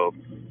 And so,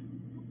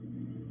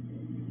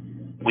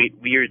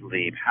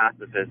 weirdly, the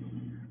pacifists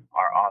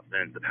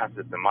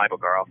in my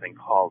book are often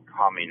called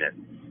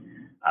communists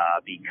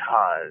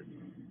because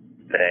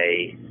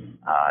they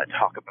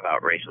talk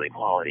about racial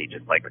equality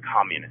just like the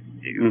communists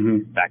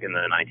do back in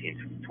the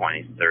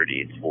 1920s,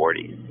 30s,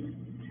 40s.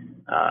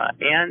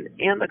 And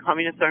the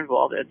communists are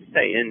involved, as I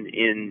say, in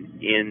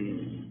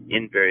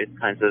various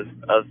kinds of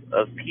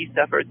peace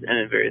efforts and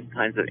in various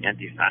kinds of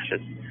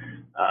anti-fascist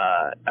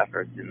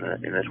efforts in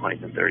the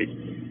 20s and 30s.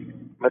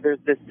 But there's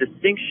this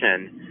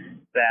distinction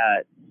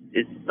that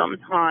is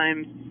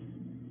sometimes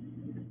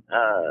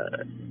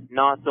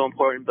not so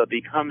important, but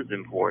becomes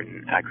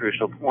important at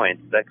crucial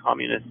points. That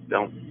communists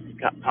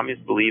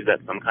believe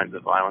that some kinds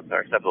of violence are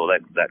acceptable.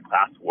 That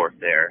class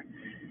warfare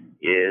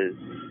is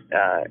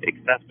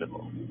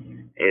acceptable,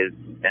 is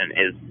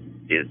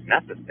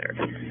necessary,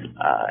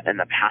 and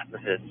the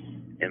pacifists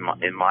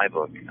in my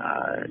book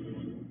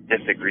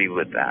disagree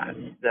with that.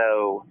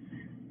 So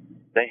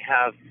they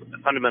have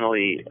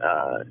fundamentally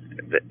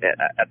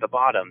at the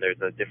bottom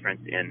there's a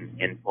difference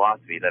in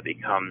philosophy that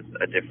becomes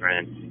a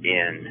difference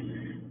in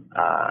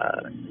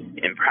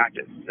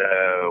practice.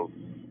 So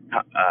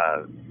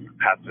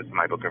pacifists in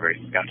my book are very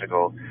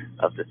skeptical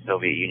of the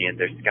Soviet Union.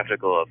 They're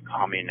skeptical of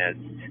communist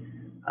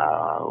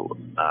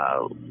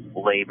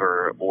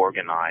labor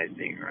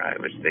organizing, right,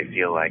 which they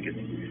feel like is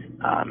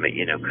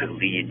could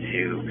lead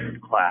to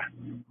class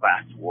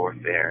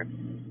warfare.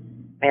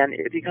 And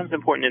it becomes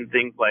important in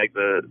things like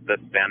the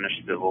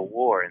Spanish Civil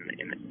War in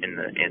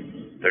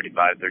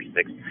 35,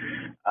 36,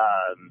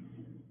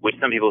 which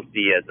some people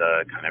see as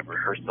a kind of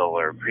rehearsal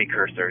or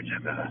precursor to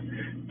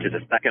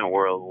the Second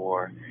World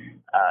War.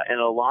 And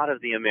a lot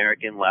of the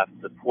American left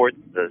supports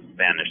the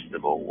Spanish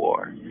Civil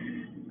War,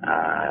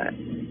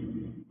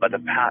 but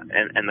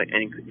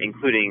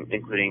including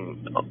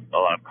a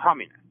lot of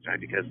communists, right?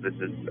 Because this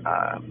is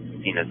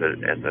seen as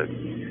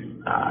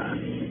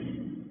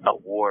a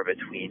war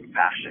between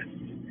fascists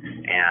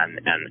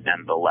and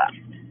the left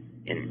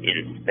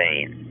in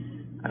Spain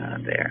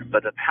there.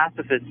 But the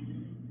pacifists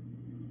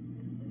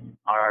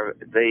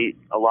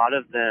a lot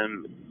of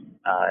them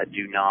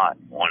do not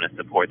want to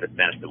support the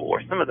Spanish Civil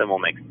War. Some of them will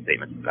make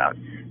statements about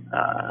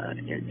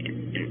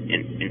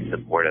in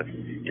support of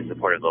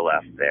the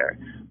left there,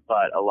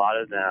 but a lot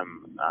of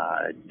them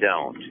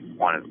don't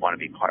want to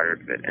be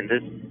part of it. And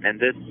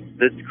this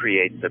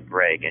creates a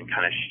break and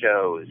kind of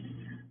shows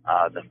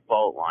the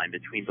fault line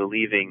between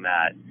believing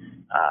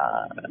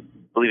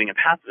in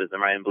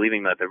pacifism, right, and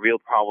believing that the real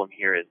problem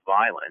here is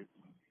violence.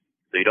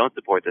 So you don't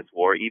support this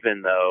war,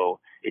 even though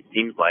it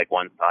seems like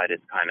one side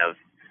is kind of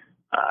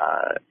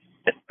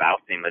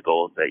espousing the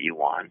goals that you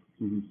want.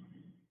 Mm-hmm.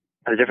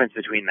 The difference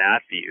between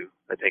that view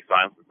that takes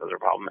violence as a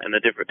problem and the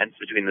difference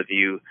between the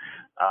view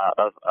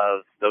of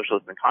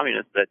socialists and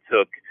communists that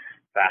took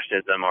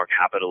fascism or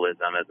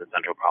capitalism as a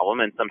central problem,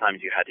 and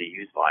sometimes you had to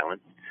use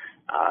violence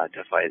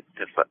to fight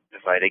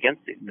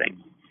against these things.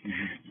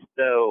 Mm-hmm.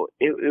 So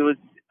it was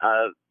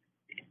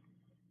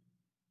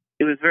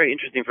very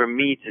interesting for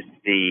me to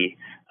see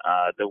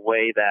the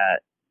way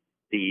that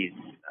these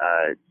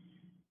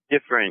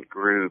different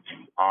groups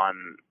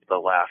on the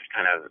left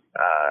kind of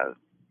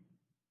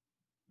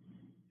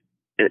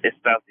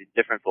espoused these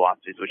different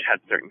philosophies, which had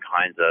certain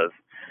kinds of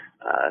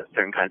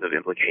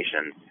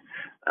implications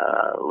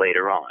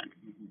later on.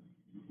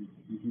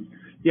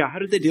 Yeah, how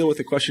did they deal with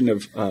the question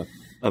of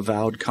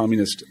avowed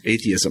communist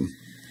atheism?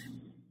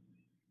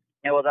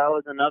 Yeah, well, that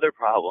was another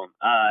problem,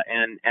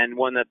 and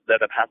one that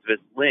the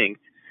pacifists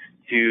linked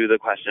to the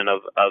question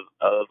of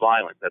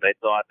violence. That they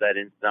thought that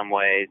in some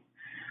ways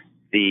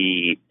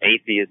the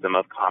atheism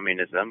of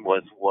communism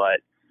was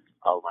what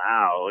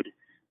allowed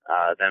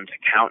them to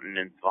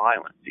countenance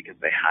violence, because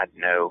they had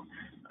no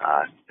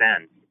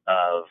sense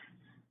of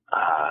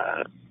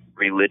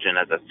religion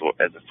as a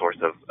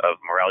source of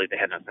morality. They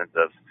had no sense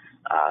of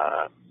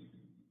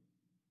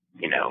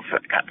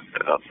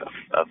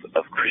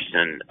of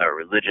Christian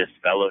religious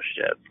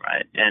fellowship,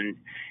 right? And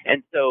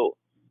so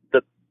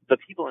the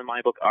people in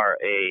my book are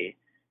a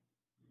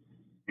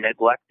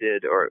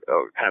neglected or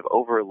kind of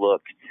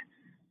overlooked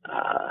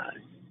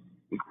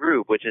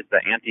group, which is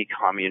the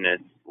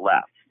anti-communist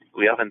left.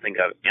 think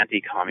of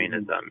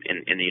anti-communism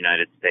in the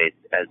United States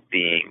as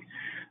being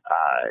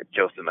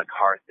Joseph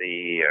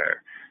McCarthy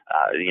or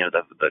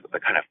the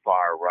kind of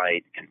far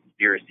right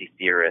conspiracy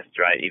theorists,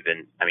 right?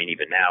 Even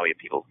now we have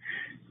people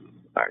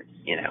are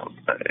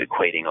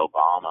equating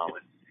Obama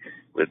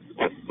with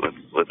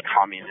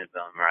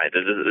communism, right?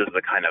 This is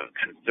a kind of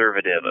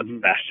conservative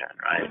obsession,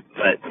 right?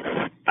 But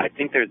I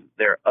think there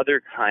are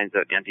other kinds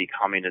of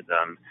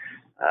anti-communism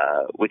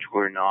which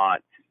were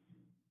not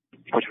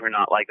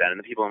like that. And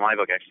the people in my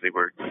book actually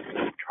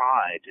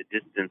tried to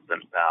distance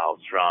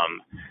themselves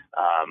from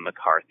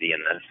McCarthy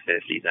in the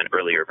 50s and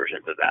earlier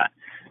versions of that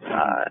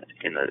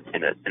in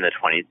the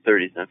 20s,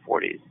 30s, and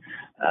 40s.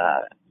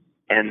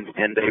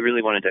 And they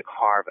really wanted to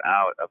carve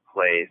out a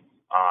place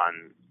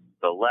on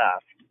the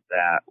left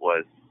that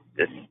was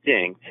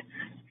distinct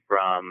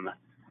from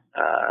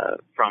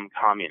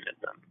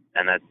communism,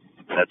 and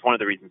that's one of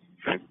the reasons,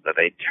 for instance, that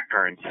they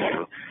turned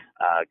to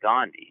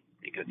Gandhi,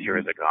 because here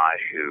was a guy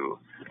who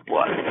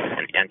was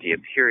an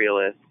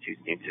anti-imperialist, who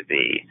seemed to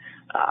be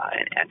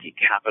an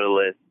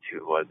anti-capitalist,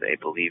 who was a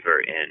believer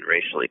in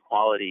racial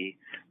equality,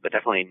 but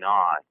definitely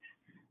not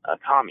a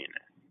communist.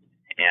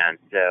 And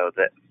so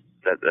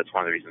that's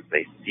one of the reasons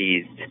they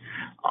seized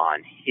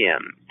on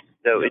him.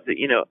 So it's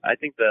I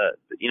think the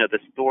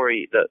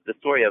story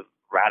of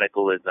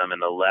radicalism in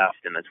the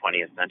left in the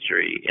 20th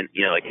century in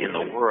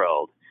the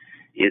world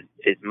is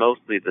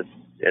mostly the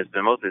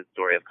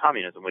story of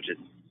communism, which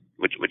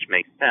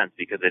makes sense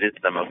because it is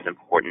the most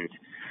important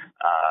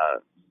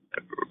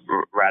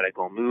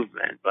radical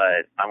movement.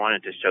 But I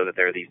wanted to show that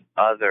there are these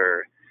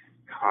other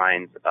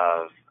kinds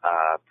of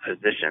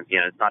positions.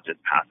 It's not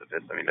just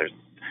pacifists. I mean, there's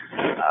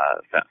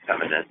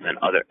feminists and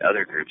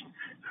other groups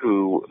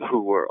who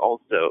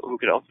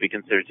could also be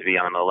considered to be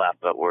on the left,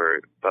 but were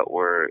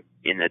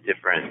in a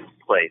different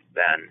place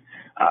than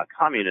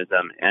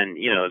communism. And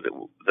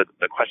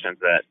the questions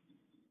that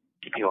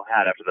people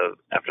had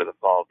after the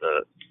fall of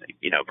the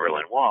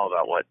Berlin Wall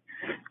about what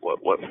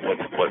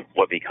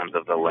becomes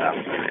of the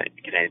left,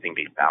 can anything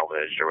be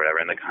salvaged or whatever,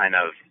 and the kind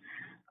of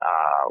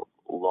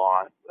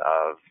loss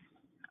of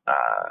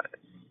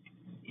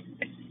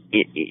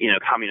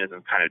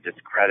communism kind of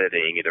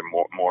discrediting either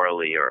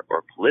morally or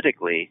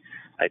politically,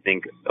 I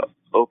think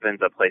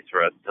opens a place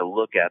for us to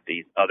look at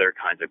these other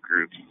kinds of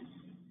groups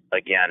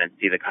again and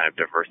see the kind of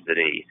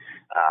diversity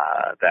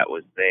that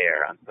was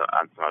there on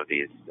some of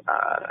these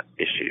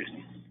issues.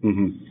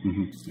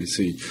 I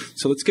see.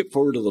 So let's skip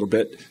forward a little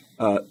bit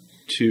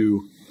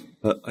to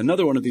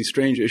another one of these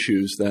strange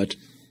issues that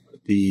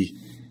the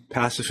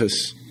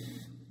pacifists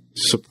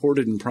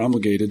supported and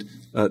promulgated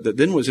that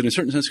then was, in a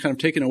certain sense, kind of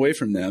taken away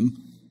from them.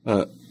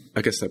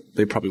 I guess that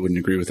they probably wouldn't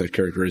agree with that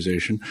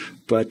characterization,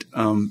 but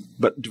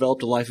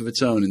developed a life of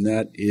its own, and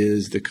that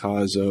is the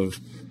cause of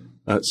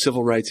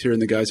civil rights here in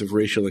the guise of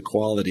racial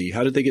equality.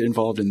 How did they get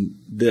involved in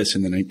this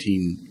in the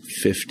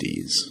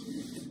 1950s?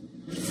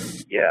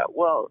 Yeah,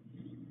 well,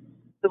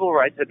 civil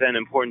rights have been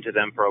important to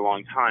them for a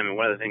long time, and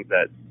one of the things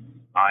that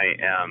I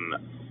am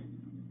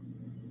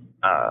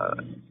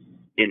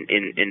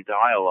in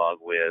dialogue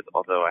with,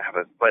 although I have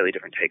a slightly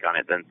different take on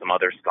it than some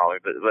other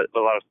scholars, but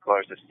a lot of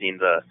scholars have seen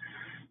the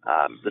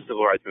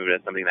civil rights movement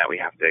as something that we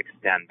have to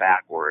extend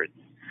backwards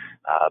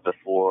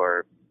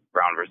before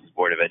Brown versus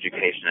Board of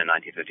Education in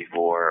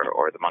 1954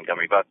 or the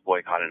Montgomery bus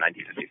boycott in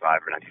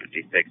 1955 or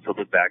 1956, to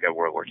look back at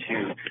World War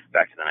II,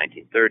 back to the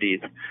 1930s,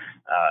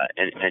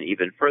 and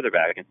even further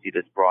back and see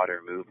this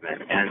broader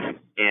movement.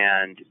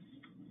 And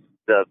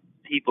the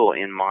people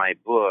in my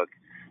book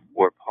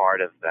were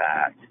part of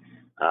that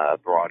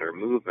broader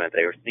movement.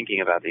 They were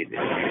thinking about these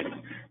issues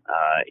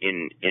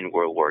in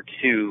World War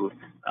II.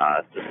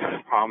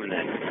 Some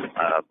prominent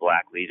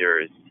black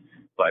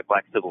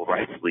civil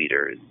rights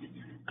leaders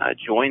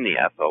joined the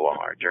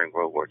FOR during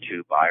World War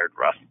II. Bayard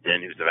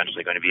Rustin, who's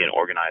eventually going to be an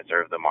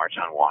organizer of the March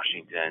on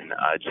Washington.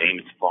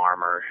 James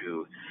Farmer,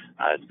 who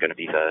is going to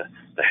be the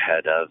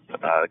head of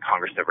the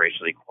Congress of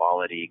Racial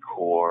Equality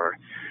Corps.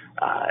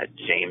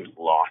 James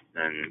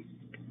Lawson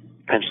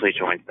eventually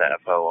joins the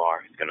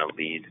FOR, who's going to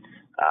lead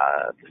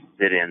the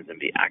sit-ins and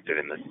be active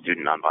in the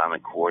Student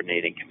Nonviolent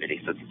Coordinating Committee.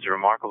 So it's a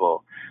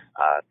remarkable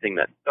thing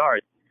that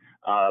starts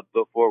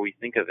before we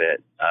think of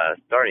it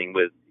starting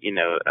with,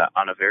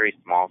 on a very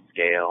small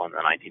scale in the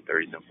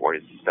 1930s and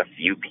 40s, just a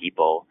few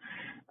people.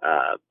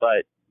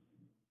 But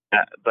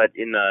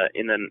in the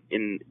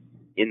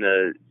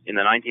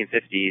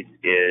 1950s,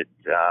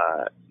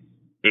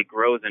 it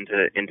grows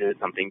into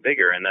something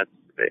bigger, and that's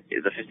the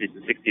 50s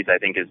and 60s. I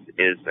think is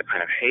the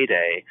kind of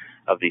heyday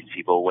of these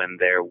people when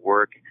their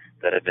work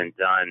that had been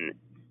done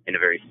in a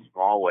very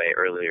small way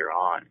earlier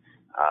on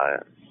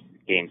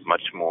gains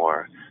much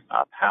more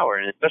power,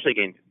 and especially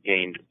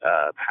gained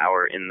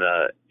power in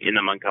the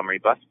Montgomery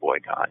bus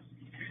boycott,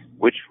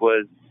 which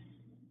was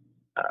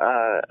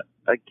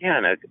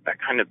again a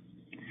kind of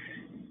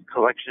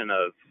collection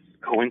of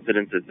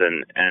coincidences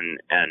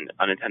and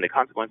unintended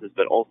consequences,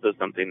 but also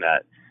something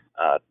that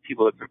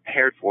people had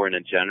prepared for in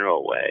a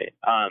general way.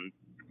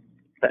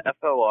 The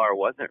FOR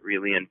wasn't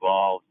really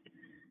involved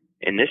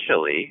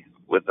initially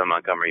with the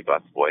Montgomery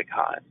bus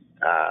boycott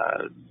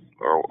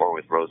or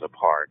with Rosa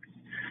Parks.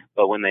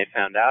 But when they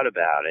found out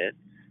about it,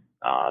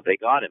 they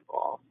got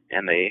involved,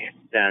 and they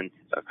sent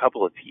a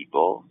couple of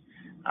people.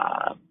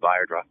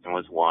 Byard Rustin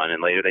was one,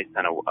 and later they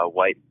sent a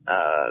white,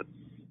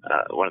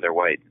 one of their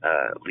white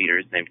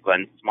leaders named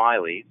Glenn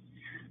Smiley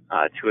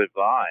to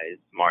advise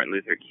Martin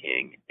Luther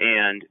King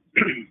and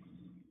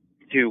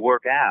to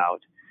work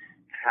out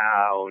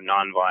how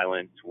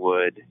nonviolence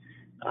would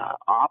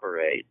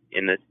operate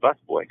in this bus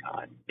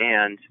boycott.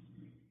 And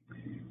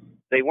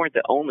they weren't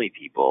the only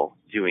people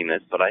doing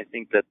this, but I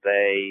think that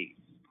they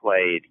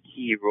played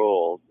key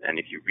roles. And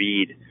if you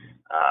read,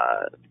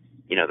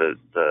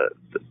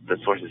 the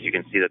sources, you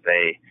can see that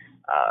they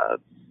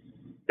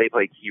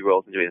played key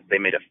roles in doing this. They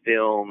made a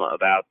film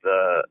about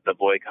the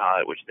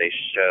boycott, which they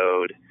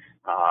showed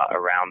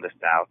around the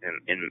South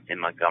in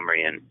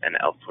Montgomery and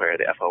elsewhere.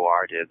 The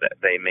FOR did.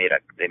 They made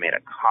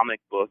a comic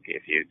book.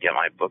 If you get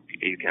my book,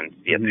 you can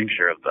see a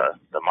picture of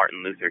the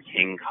Martin Luther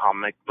King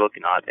comic book,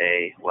 not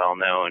a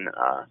well-known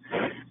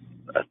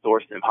a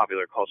source in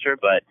popular culture,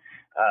 but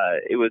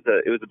it was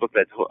a book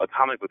a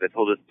comic book that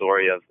told the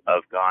story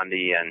of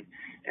Gandhi and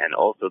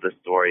also the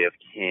story of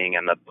King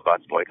and the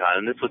bus boycott.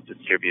 And this was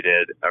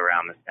distributed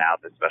around the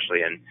South,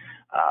 especially in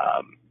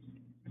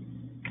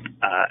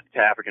to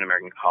African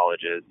American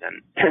colleges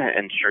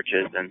and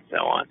churches and so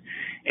on.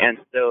 And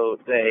so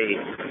the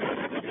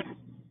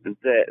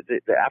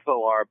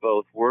FOR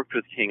both worked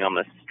with King on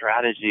the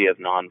strategy of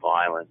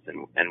nonviolence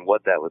and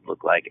what that would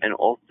look like, and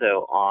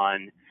also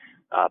on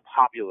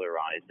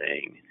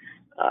popularizing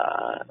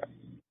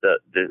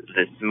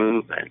this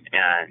movement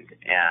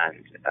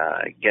and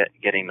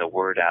getting the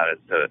word out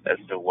as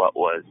to what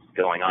was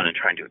going on and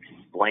trying to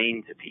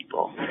explain to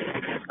people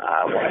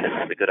why this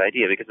is a good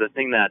idea. Because the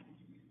thing that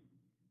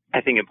I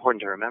think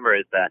important to remember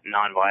is that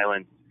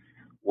nonviolence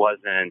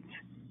wasn't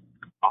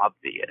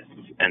obvious,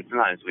 and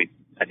sometimes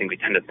I think we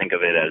tend to think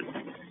of it as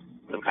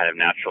some kind of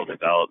natural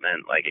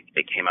development, like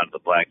it came out of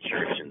the black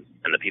church, and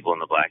the people in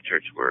the black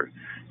church were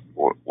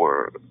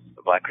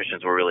black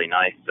Christians were really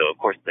nice, so of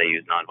course they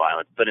used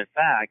nonviolence. But in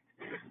fact,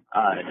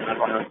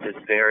 nonviolence is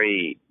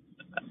very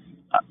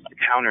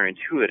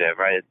counterintuitive,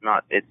 right? It's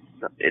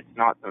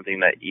not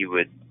something that you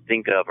would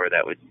think of or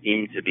that would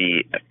seem to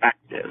be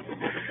effective,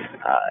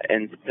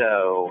 and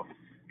so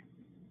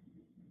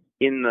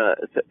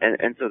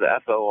so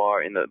the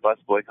FOR in the bus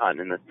boycott and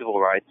in the civil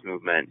rights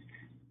movement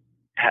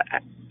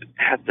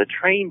has to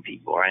train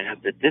people, right? Has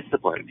to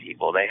discipline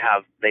people. They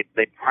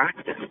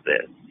practice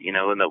this,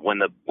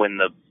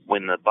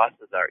 when the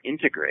buses are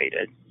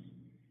integrated,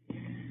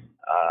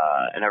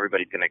 and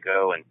everybody's going to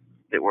go and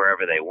sit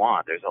wherever they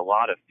want. There's a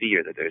lot of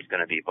fear that there's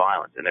going to be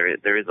violence, and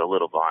there is a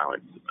little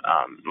violence,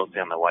 mostly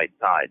on the white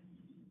side.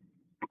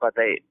 But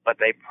they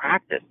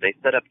practice. They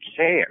set up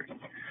chairs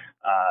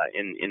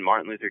in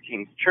Martin Luther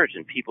King's church,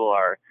 and people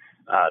are.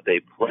 They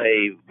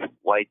play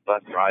white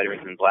bus riders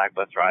and black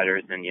bus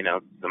riders, and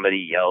somebody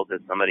yells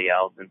at somebody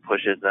else and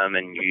pushes them,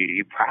 and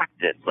you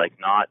practice like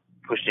not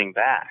pushing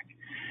back.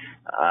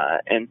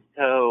 And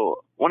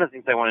so one of the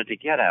things I wanted to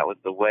get at was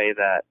the way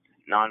that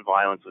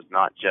nonviolence was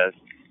not just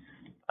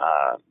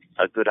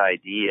a good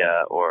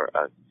idea or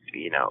a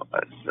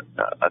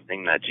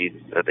thing that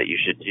Jesus said that you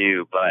should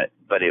do,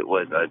 but it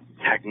was a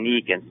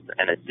technique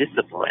and a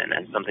discipline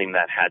and something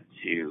that had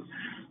to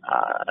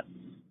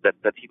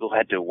that people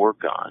had to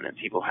work on and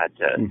people had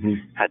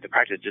to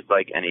practice, just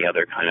like any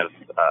other kind of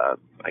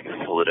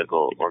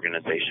political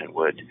organization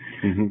would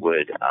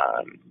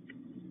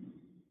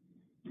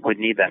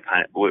need that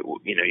kind of would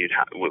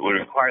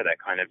require that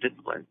kind of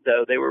discipline.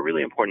 So they were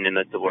really important in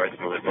the civil rights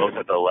movement, both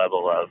at the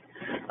level of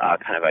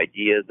kind of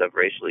ideas of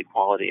racial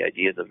equality,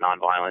 ideas of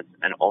nonviolence,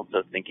 and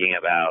also thinking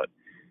about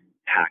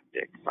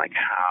tactics, like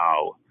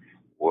how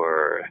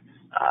were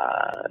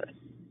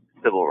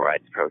civil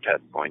rights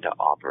protests going to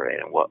operate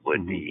and what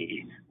would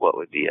be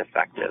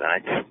effective. And I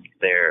think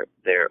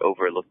they're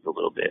overlooked a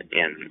little bit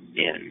in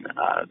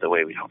the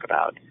way we talk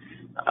about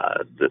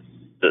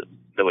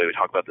the way we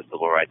talk about the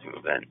civil rights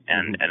movement,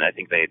 and I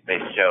think they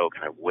show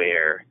kind of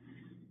where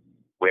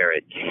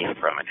it came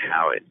from and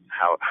how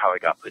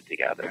it got put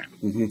together.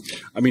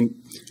 I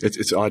mean,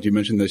 it's odd you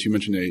mentioned this. You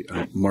mentioned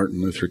a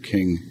Martin Luther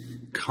King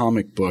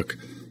comic book.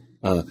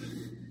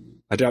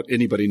 I doubt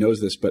anybody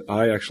knows this, but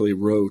I actually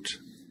wrote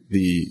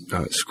the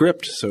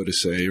script, so to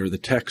say, or the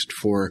text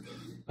for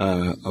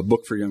a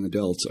book for young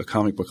adults, a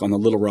comic book on the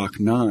Little Rock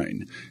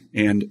Nine.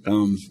 And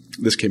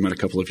this came out a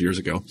couple of years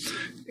ago.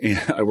 And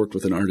I worked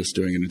with an artist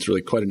doing it, and it's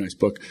really quite a nice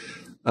book.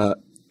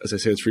 As I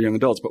say, it's for young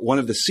adults. But one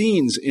of the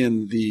scenes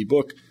in the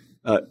book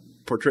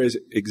portrays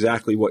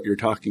exactly what you're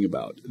talking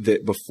about.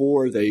 That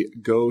before they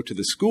go to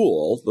the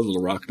school, the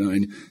Little Rock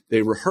Nine,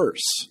 they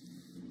rehearse,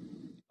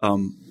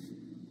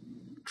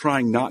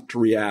 trying not to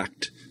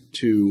react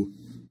to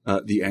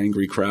the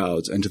angry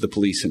crowds and to the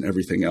police and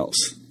everything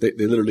else. They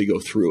literally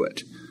go through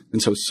it.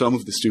 And so some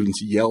of the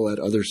students yell at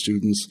other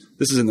students.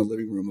 This is in the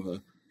living room of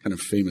a kind of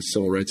famous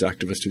civil rights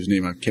activist whose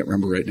name I can't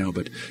remember right now,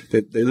 but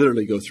they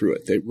literally go through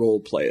it. They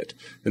role play it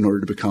in order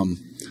to become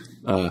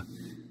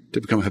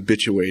to become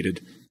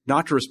habituated,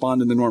 not to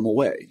respond in the normal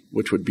way,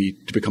 which would be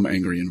to become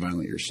angry and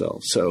violent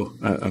yourself. So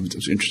it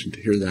was interesting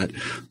to hear that.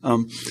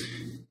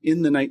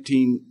 In the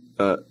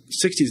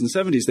 1960s and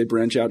 70s, they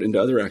branch out into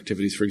other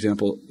activities. For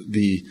example,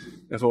 the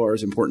FOR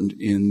is important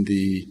in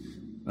the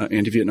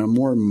anti-Vietnam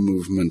War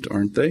movement,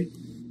 aren't they?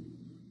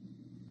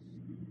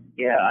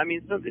 Yeah, I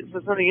mean, so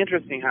something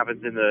interesting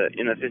happens in the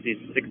 50s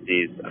and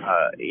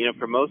 60s.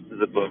 For most of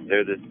the book,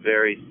 they're this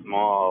very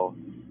small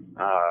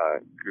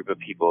group of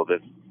people,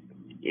 this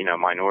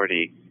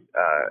minority,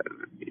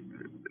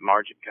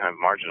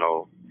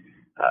 marginal.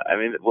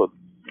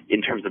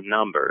 In terms of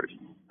numbers,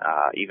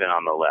 even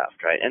on the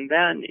left, right? And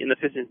then in the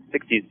 50s and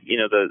 60s,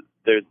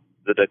 there's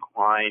the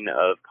decline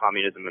of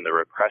communism and the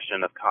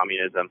repression of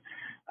communism.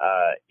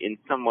 In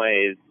some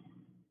ways,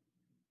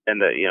 and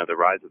the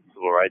rise of the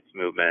civil rights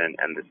movement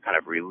and this kind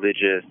of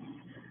religious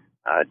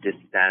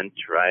dissent,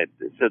 right?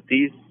 So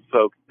these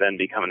folks then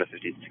become in the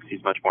 50s,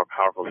 60s much more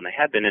powerful than they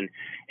had been,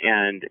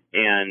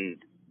 and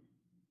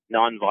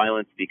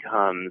nonviolence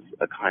becomes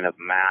a kind of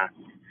mass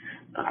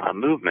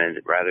movement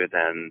rather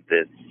than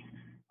this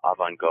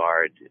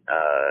avant-garde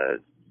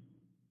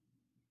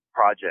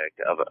project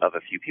of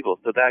a few people.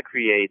 So that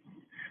creates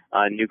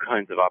new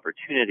kinds of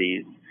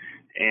opportunities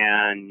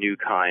and new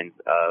kinds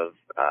of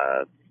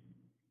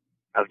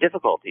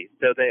difficulties.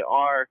 So they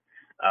are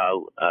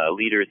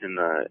leaders in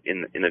the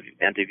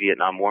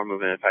anti-Vietnam War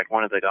movement. In fact,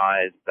 one of the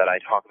guys that I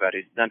talk about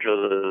who's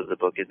central to the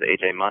book is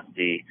A.J.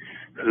 Musty,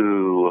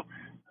 who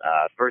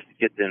first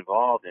gets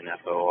involved in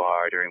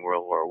FOR during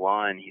World War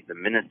I. He's a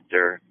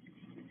minister.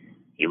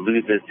 He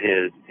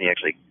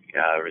actually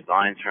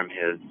resigns from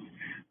his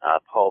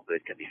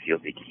pulpit because he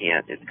feels he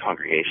can't. His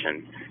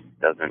congregation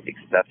doesn't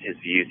accept his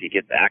views. He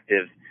gets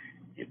active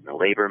in the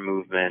labor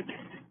movement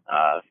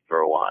for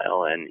a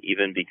while, and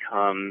even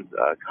becomes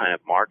a kind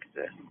of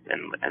Marxist,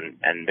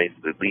 and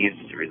basically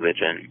leaves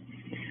religion.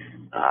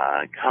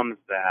 Comes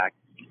back,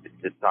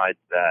 decides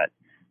that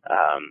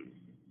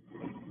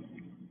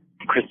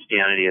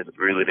Christianity is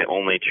really the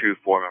only true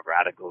form of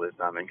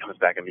radicalism, and comes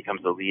back and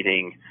becomes the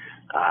leading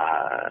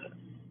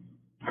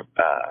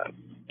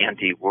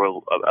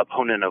anti-world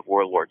opponent of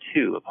World War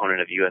II,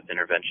 opponent of U.S.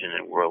 intervention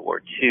in World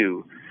War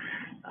II.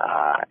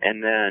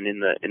 And then in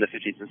the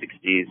 50s and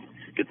 60s,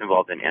 gets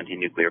involved in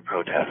anti-nuclear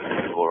protests,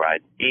 civil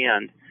rights,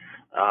 and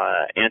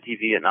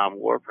anti-Vietnam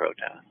War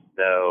protests.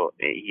 So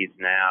he's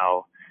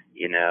now,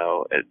 in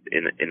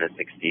the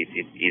 60s,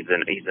 he's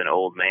an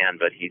old man,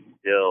 but he's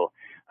still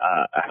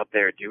out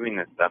there doing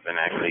this stuff, and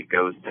actually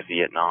goes to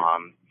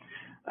Vietnam,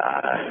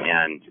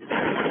 and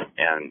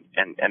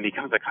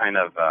becomes a kind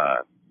of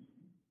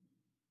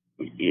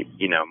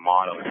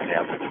model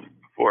example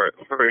for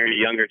a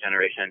younger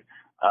generation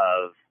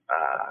of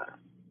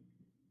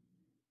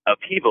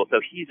people. So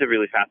he's a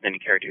really fascinating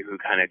character who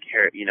kind of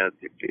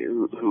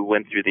who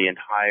went through the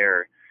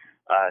entire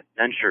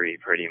century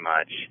pretty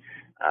much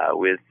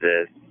with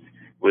this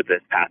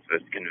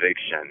pacifist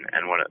conviction,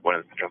 and one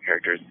of the central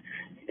characters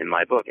in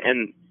my book.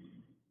 And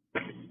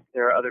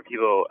there are other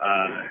people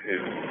who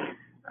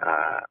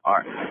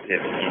are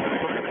active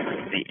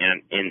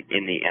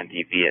in the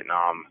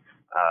anti-Vietnam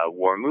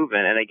War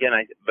movement. And again,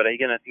 I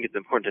think it's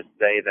important to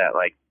say that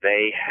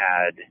they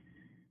had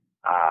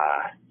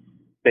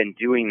been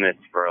doing this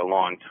for a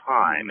long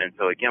time, and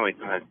so again, we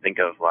sometimes think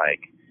of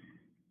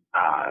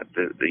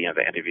the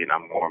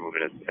anti-Vietnam War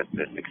movement as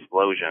this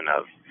explosion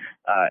of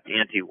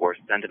anti-war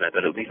sentiment.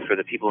 But at least for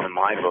the people in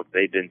my book,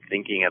 they've been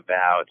thinking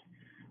about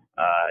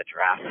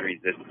draft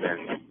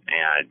resistance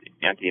and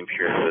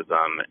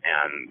anti-imperialism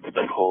and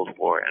the Cold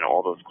War and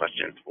all those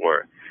questions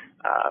for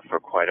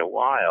quite a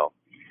while.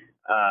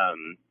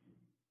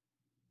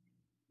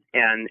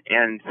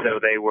 And so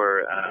they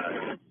were.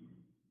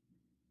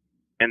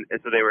 And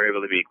so they were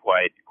able to be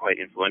quite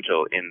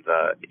influential in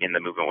the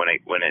movement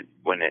when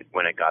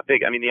it got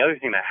big. I mean, the other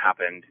thing that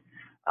happened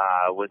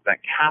was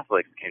that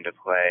Catholics came to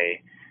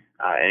play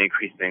an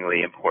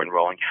increasingly important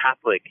role in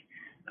Catholic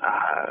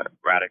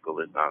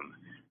radicalism,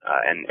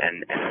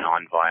 and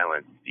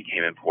nonviolence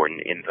became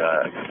important in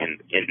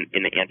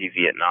the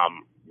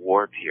anti-Vietnam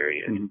War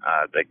period.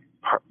 Mm-hmm.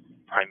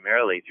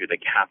 Primarily through the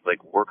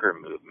Catholic worker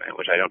movement,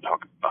 which I don't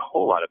talk a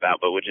whole lot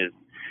about, but which is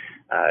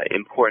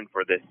important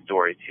for this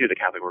story too. The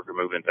Catholic worker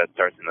movement that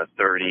starts in the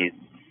 30s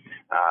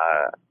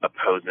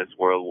opposes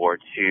World War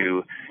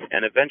II,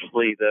 and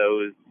eventually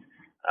those,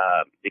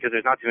 because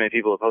there's not too many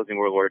people opposing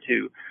World War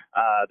II,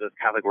 those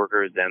Catholic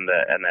workers and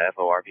the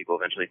FOR people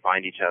eventually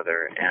find each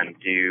other and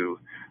do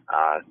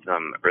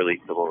some early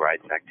civil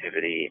rights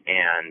activity,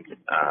 and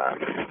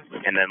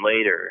then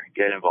later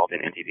get involved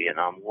in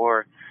anti-Vietnam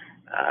War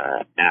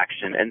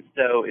action. And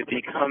so it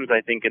becomes,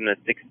 I think, in the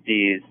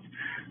 60s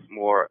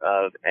more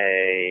of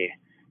a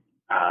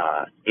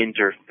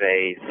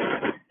interfaith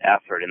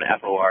effort, and the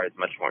FOR is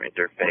much more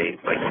interfaith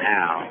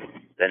now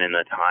than in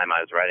the time I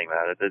was writing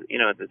about it.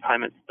 At the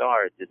time it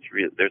starts,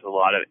 there's a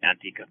lot of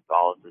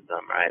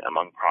anti-Catholicism, right,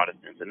 among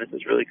Protestants, and this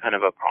is really kind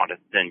of a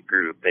Protestant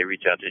group. They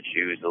reach out to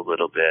Jews a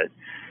little bit,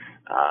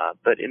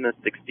 but in the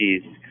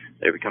 60s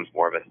there becomes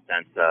more of a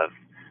sense of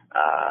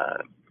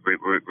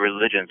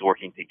religions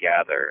working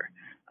together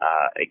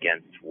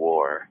against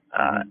war,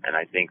 and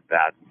I think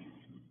that's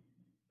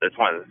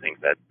one of the things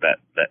that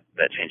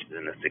changes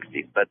in the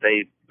 60s. But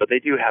they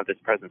do have this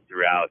presence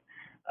throughout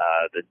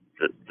the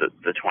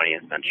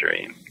 20th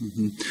century.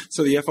 Mm-hmm.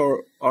 So the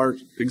FOR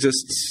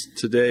exists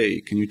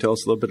today. Can you tell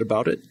us a little bit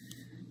about it?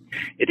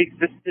 It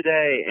exists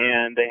today,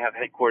 and they have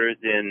headquarters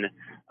in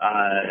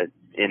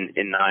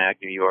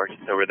Nyack, New York,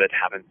 so over the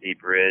Tappan Zee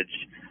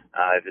Bridge.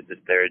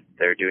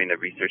 They're doing the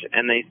research,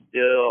 and they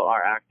still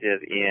are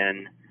active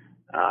in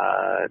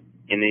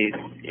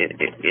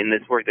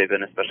this work. They've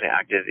been especially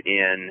active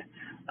in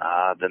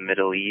the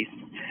Middle East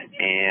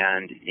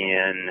and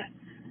in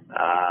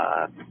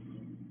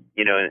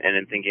and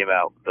in thinking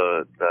about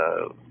the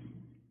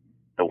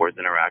wars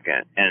in Iraq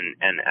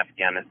and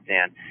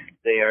Afghanistan.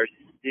 They are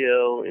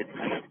still, it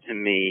seems to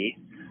me,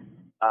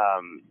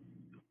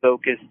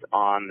 focused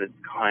on this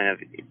kind of,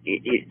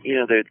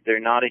 they're still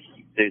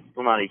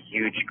not a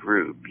huge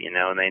group,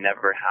 and they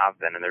never have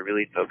been, and they're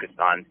really focused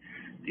on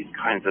these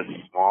kinds of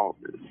small,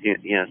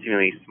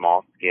 seemingly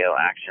small scale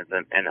actions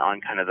and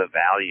on kind of the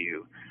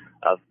value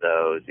of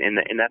those. In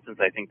that sense,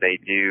 I think they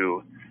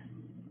do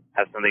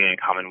have something in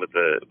common with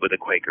the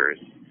Quakers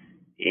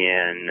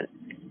in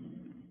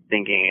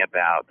thinking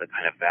about the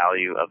kind of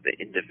value of the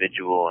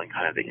individual and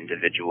kind of the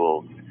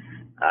individual's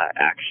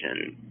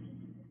action.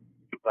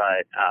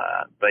 But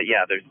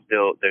yeah, they're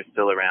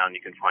still around.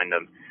 You can find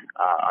them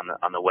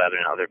on the web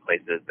and other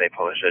places. They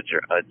publish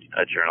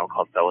a journal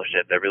called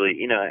Fellowship that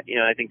really,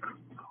 I think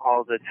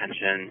calls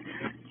attention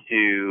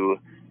to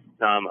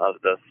some of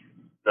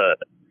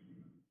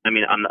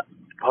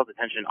calls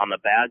attention on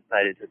the bad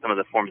side to some of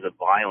the forms of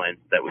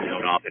violence that we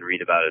don't often read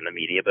about in the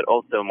media, but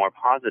also more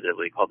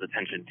positively calls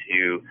attention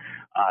to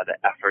the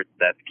efforts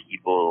that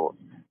people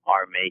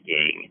are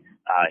making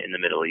in the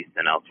Middle East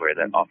and elsewhere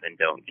that often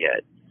don't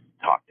get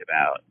talked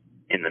about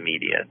in the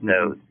media.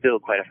 So still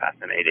quite a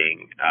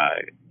fascinating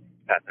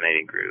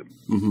group.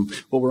 Mm-hmm.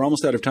 Well, we're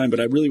almost out of time, but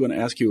I really want to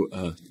ask you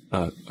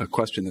a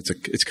question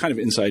it's kind of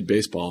inside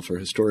baseball for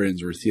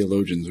historians or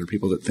theologians or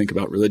people that think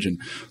about religion.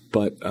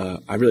 But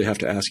I really have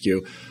to ask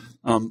you,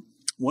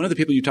 one of the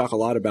people you talk a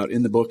lot about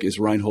in the book is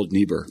Reinhold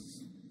Niebuhr.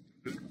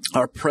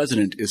 Our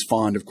president is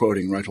fond of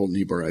quoting Reinhold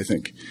Niebuhr, I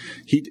think.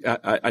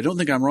 I don't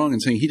think I'm wrong in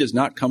saying he does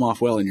not come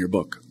off well in your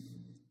book.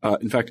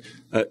 In fact,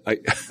 I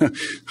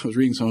was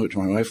reading some of it to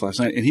my wife last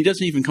night, and he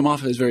doesn't even come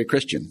off as very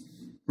Christian,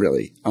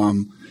 really.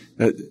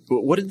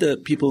 What did the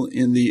people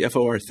in the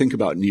FOR think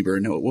about Niebuhr?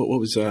 And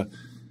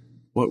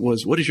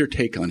what is your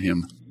take on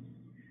him?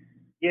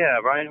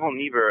 Yeah, Reinhold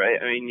Niebuhr. I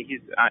mean,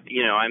 he's.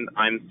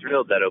 I'm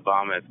thrilled that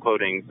Obama is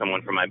quoting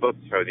someone from my book.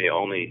 It's probably the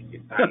only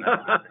time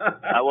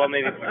that. Well,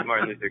 maybe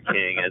Martin Luther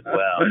King as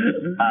well.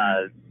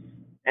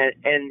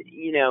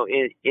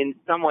 In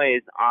some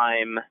ways,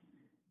 I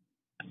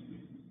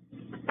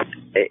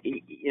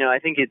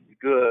think it's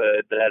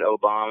good that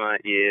Obama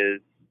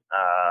is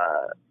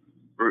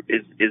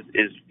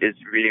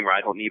reading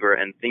Reinhold Niebuhr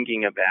and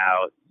thinking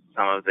about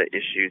some of the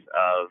issues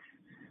of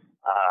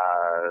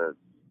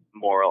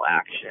moral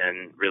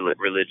action,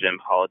 religion,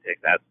 politics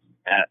at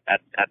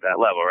that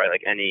level, right?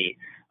 Like any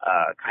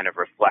kind of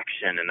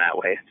reflection in that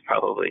way is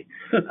probably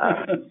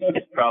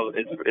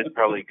it's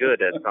probably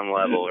good at some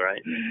level,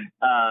 right?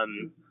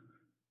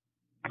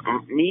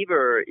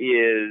 Niebuhr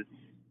is,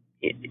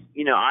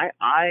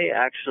 I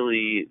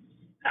actually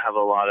have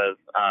a lot of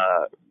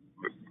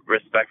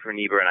respect for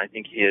Niebuhr, and I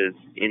think his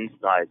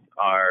insights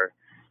are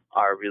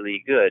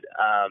really good.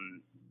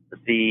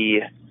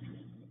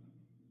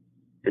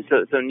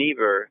 So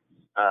Niebuhr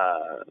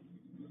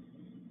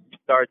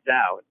starts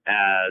out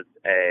as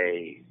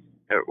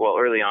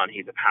early on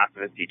he's a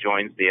pacifist. He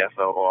joins the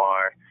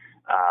FOR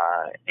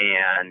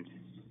and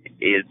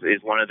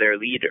is one of their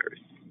leaders,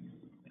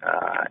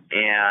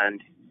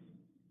 and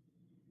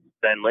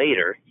then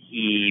later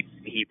he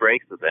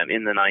breaks with them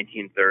in the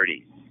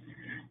 1930s.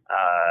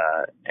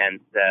 And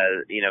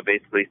says,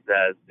 basically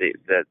says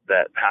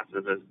that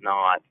pacifism is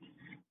not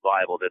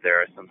viable, that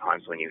there are some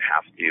times when you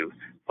have to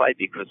fight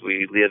because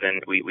we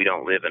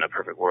don't live in a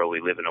perfect world.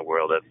 We live in a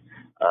world of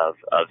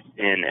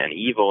sin and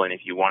evil, and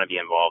if you want to be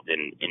involved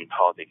in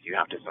politics, you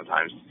have to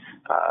sometimes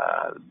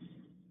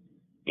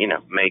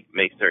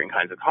make certain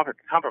kinds of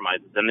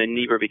compromises. And then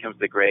Niebuhr becomes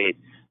the great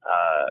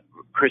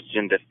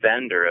Christian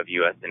defender of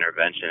U.S.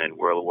 intervention in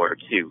World War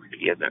II.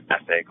 He has an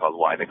essay called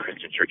 "Why the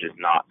Christian Church is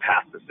Not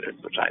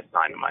Pacifist," which I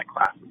assigned in my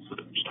classes,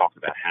 which talks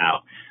about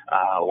how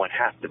one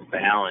has to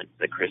balance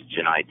the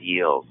Christian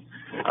ideals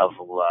of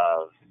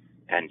love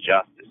and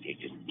justice.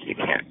 You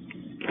can't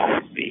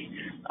always be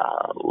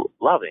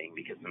loving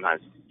because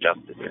sometimes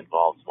justice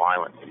involves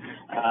violence.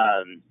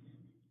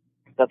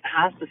 The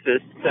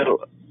pacifist, the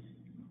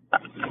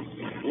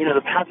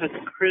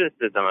pacifist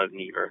criticism of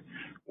Niebuhr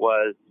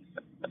was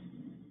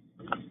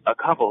a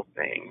couple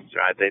things,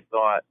 right? They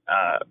thought,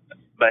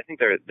 but I think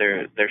their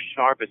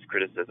sharpest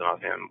criticism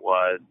of him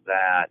was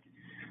that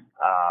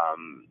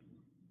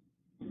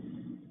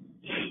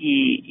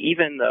he,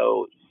 even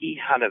though he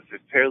had a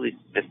fairly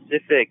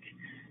specific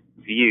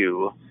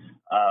view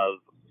of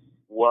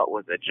what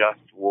was a just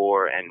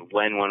war and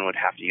when one would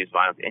have to use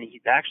violence. And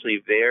he's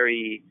actually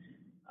very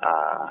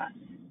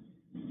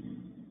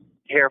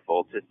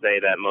careful to say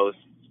that most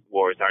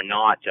wars are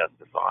not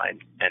justified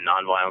and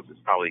nonviolence is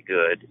probably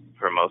good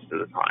for most of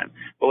the time.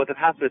 But what the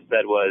pacifist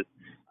said was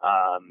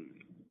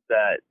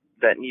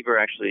that Niebuhr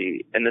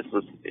actually, and this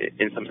was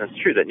in some sense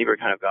true, that Niebuhr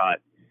kind of got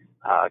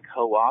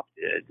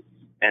co-opted,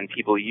 and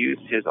people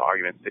used his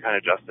arguments to kind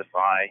of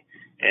justify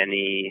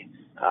any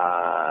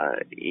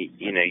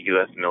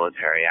U.S.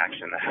 military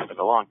action that happened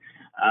along,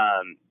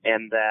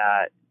 and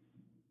that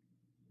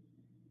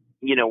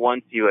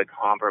once you had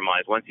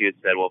compromised, once you had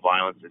said, well,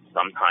 violence is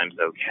sometimes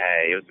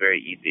okay, it was very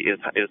easy.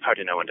 It was hard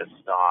to know when to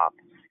stop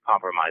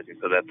compromising,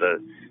 so that the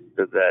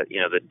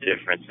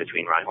difference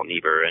between Reinhold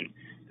Niebuhr, and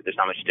there's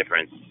not much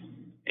difference,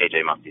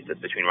 A.J. Muste says,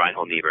 between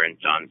Reinhold Niebuhr and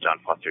John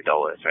Foster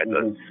Dulles, right?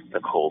 Mm-hmm. The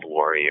Cold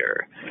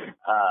Warrior,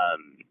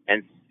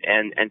 and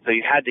so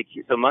you had to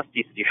keep. So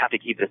Muste said you have to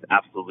keep this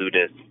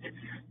absolutist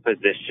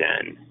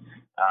position,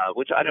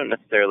 which I don't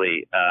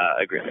necessarily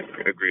agree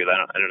with.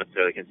 I don't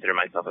necessarily consider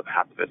myself a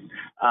pacifist,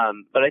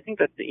 but I think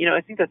that the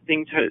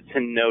thing to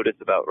notice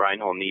about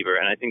Reinhold Niebuhr,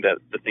 and I think that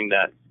the thing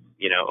that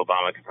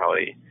Obama could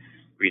probably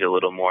read a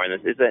little more in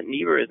this, is that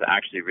Niebuhr is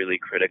actually really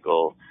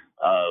critical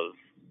of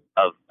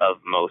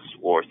most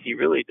wars. He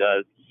really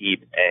does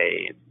keep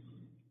a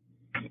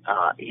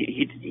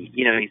he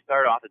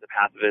started off as a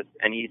pacifist,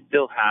 and he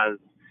still has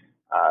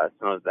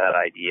some of that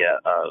idea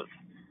of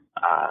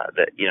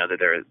that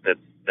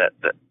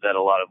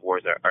a lot of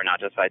wars are not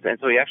justified. And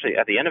so he actually,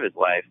 at the end of his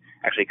life,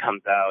 actually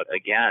comes out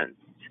against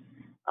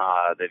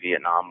the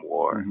Vietnam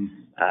War,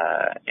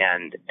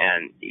 and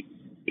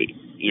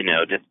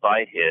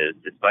despite his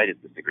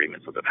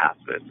disagreements with the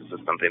pacifists, this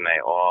was something they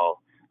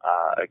all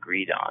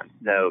agreed on.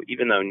 So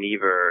even though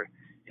Niebuhr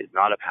is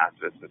not a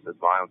pacifist and says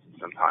violence is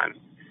sometimes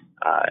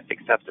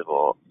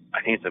acceptable,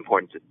 I think it's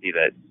important to see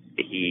that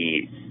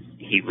he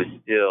was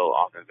still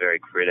often very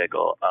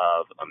critical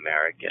of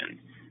American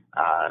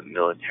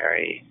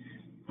military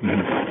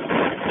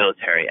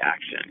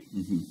action.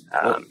 Mm-hmm.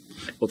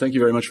 Well, thank you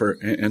very much for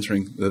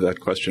answering that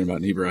question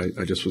about Niebuhr.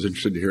 I just was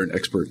interested to hear an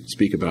expert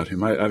speak about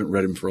him. I haven't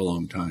read him for a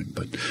long time,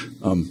 but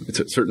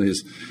it certainly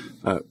is.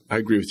 I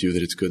agree with you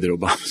that it's good that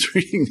Obama's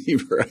reading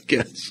Niebuhr, I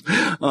guess.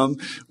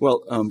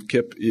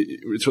 Kip,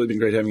 it's really been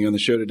great having you on the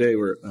show today.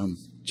 We're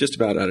just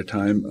about out of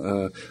time,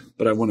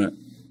 but I want to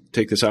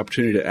take this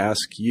opportunity to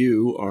ask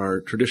you our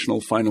traditional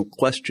final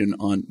question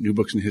on New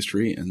Books in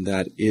History, and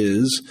that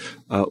is,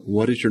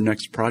 what is your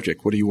next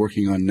project? What are you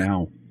working on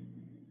now?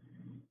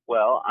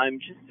 Well, I'm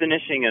just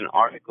finishing an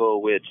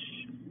article which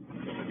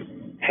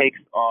takes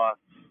off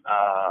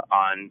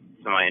on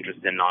some of my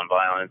interest in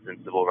nonviolence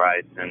and civil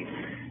rights and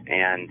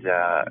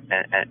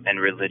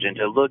religion,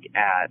 to look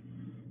at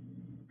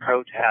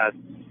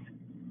protests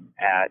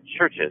at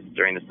churches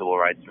during the civil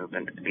rights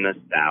movement in the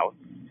South.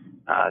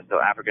 So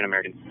African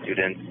American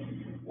students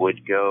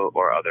would go,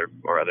 or other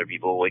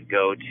people would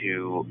go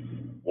to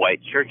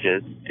white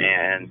churches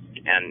and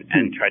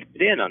try to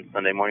fit in on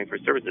Sunday morning for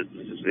services.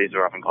 These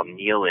are often called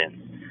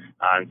kneel-ins.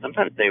 And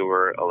sometimes they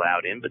were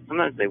allowed in, but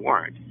sometimes they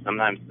weren't.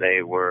 Sometimes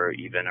they were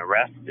even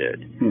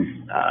arrested.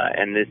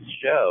 And this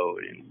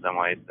showed, in some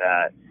ways,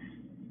 that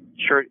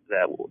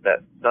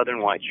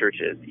Southern white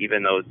churches,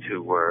 even those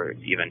who were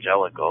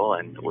evangelical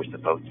and were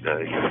supposed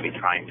to be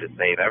trying to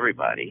save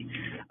everybody,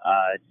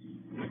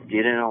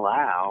 didn't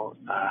allow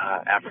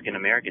African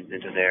Americans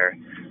into their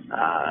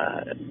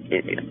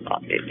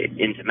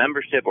into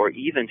membership, or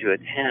even to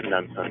attend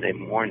on Sunday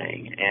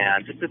morning.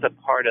 And this is a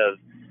part of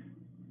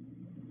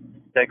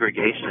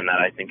segregation that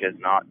I think has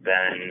not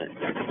been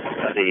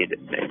studied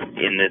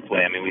in this way.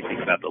 I mean, we think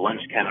about the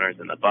lunch counters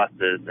and the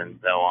buses and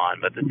so on,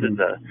 but this is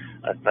a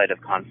site of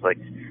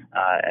conflict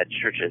at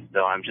churches.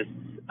 So I'm just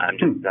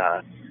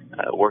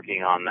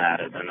working on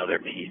that as another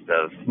piece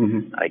of,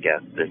 I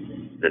guess, this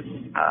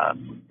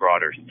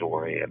broader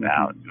story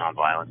about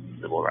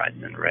nonviolence, civil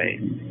rights, and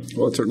race.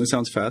 Well, it certainly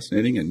sounds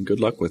fascinating, and good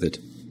luck with it.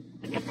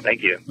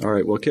 Thank you. All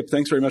right. Well, Kip,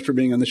 thanks very much for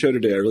being on the show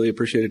today. I really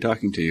appreciated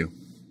talking to you.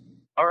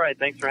 All right.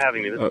 Thanks for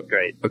having me. This is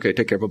great. Okay.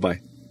 Take care. Bye-bye.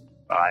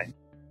 Bye.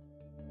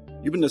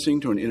 You've been listening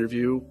to an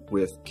interview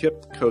with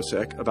Kip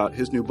Kosek about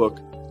his new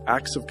book,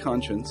 Acts of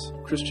Conscience,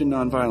 Christian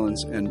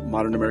Nonviolence, and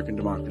Modern American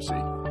Democracy.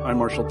 I'm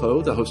Marshall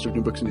Poe, the host of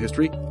New Books in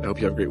History. I hope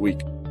you have a great week.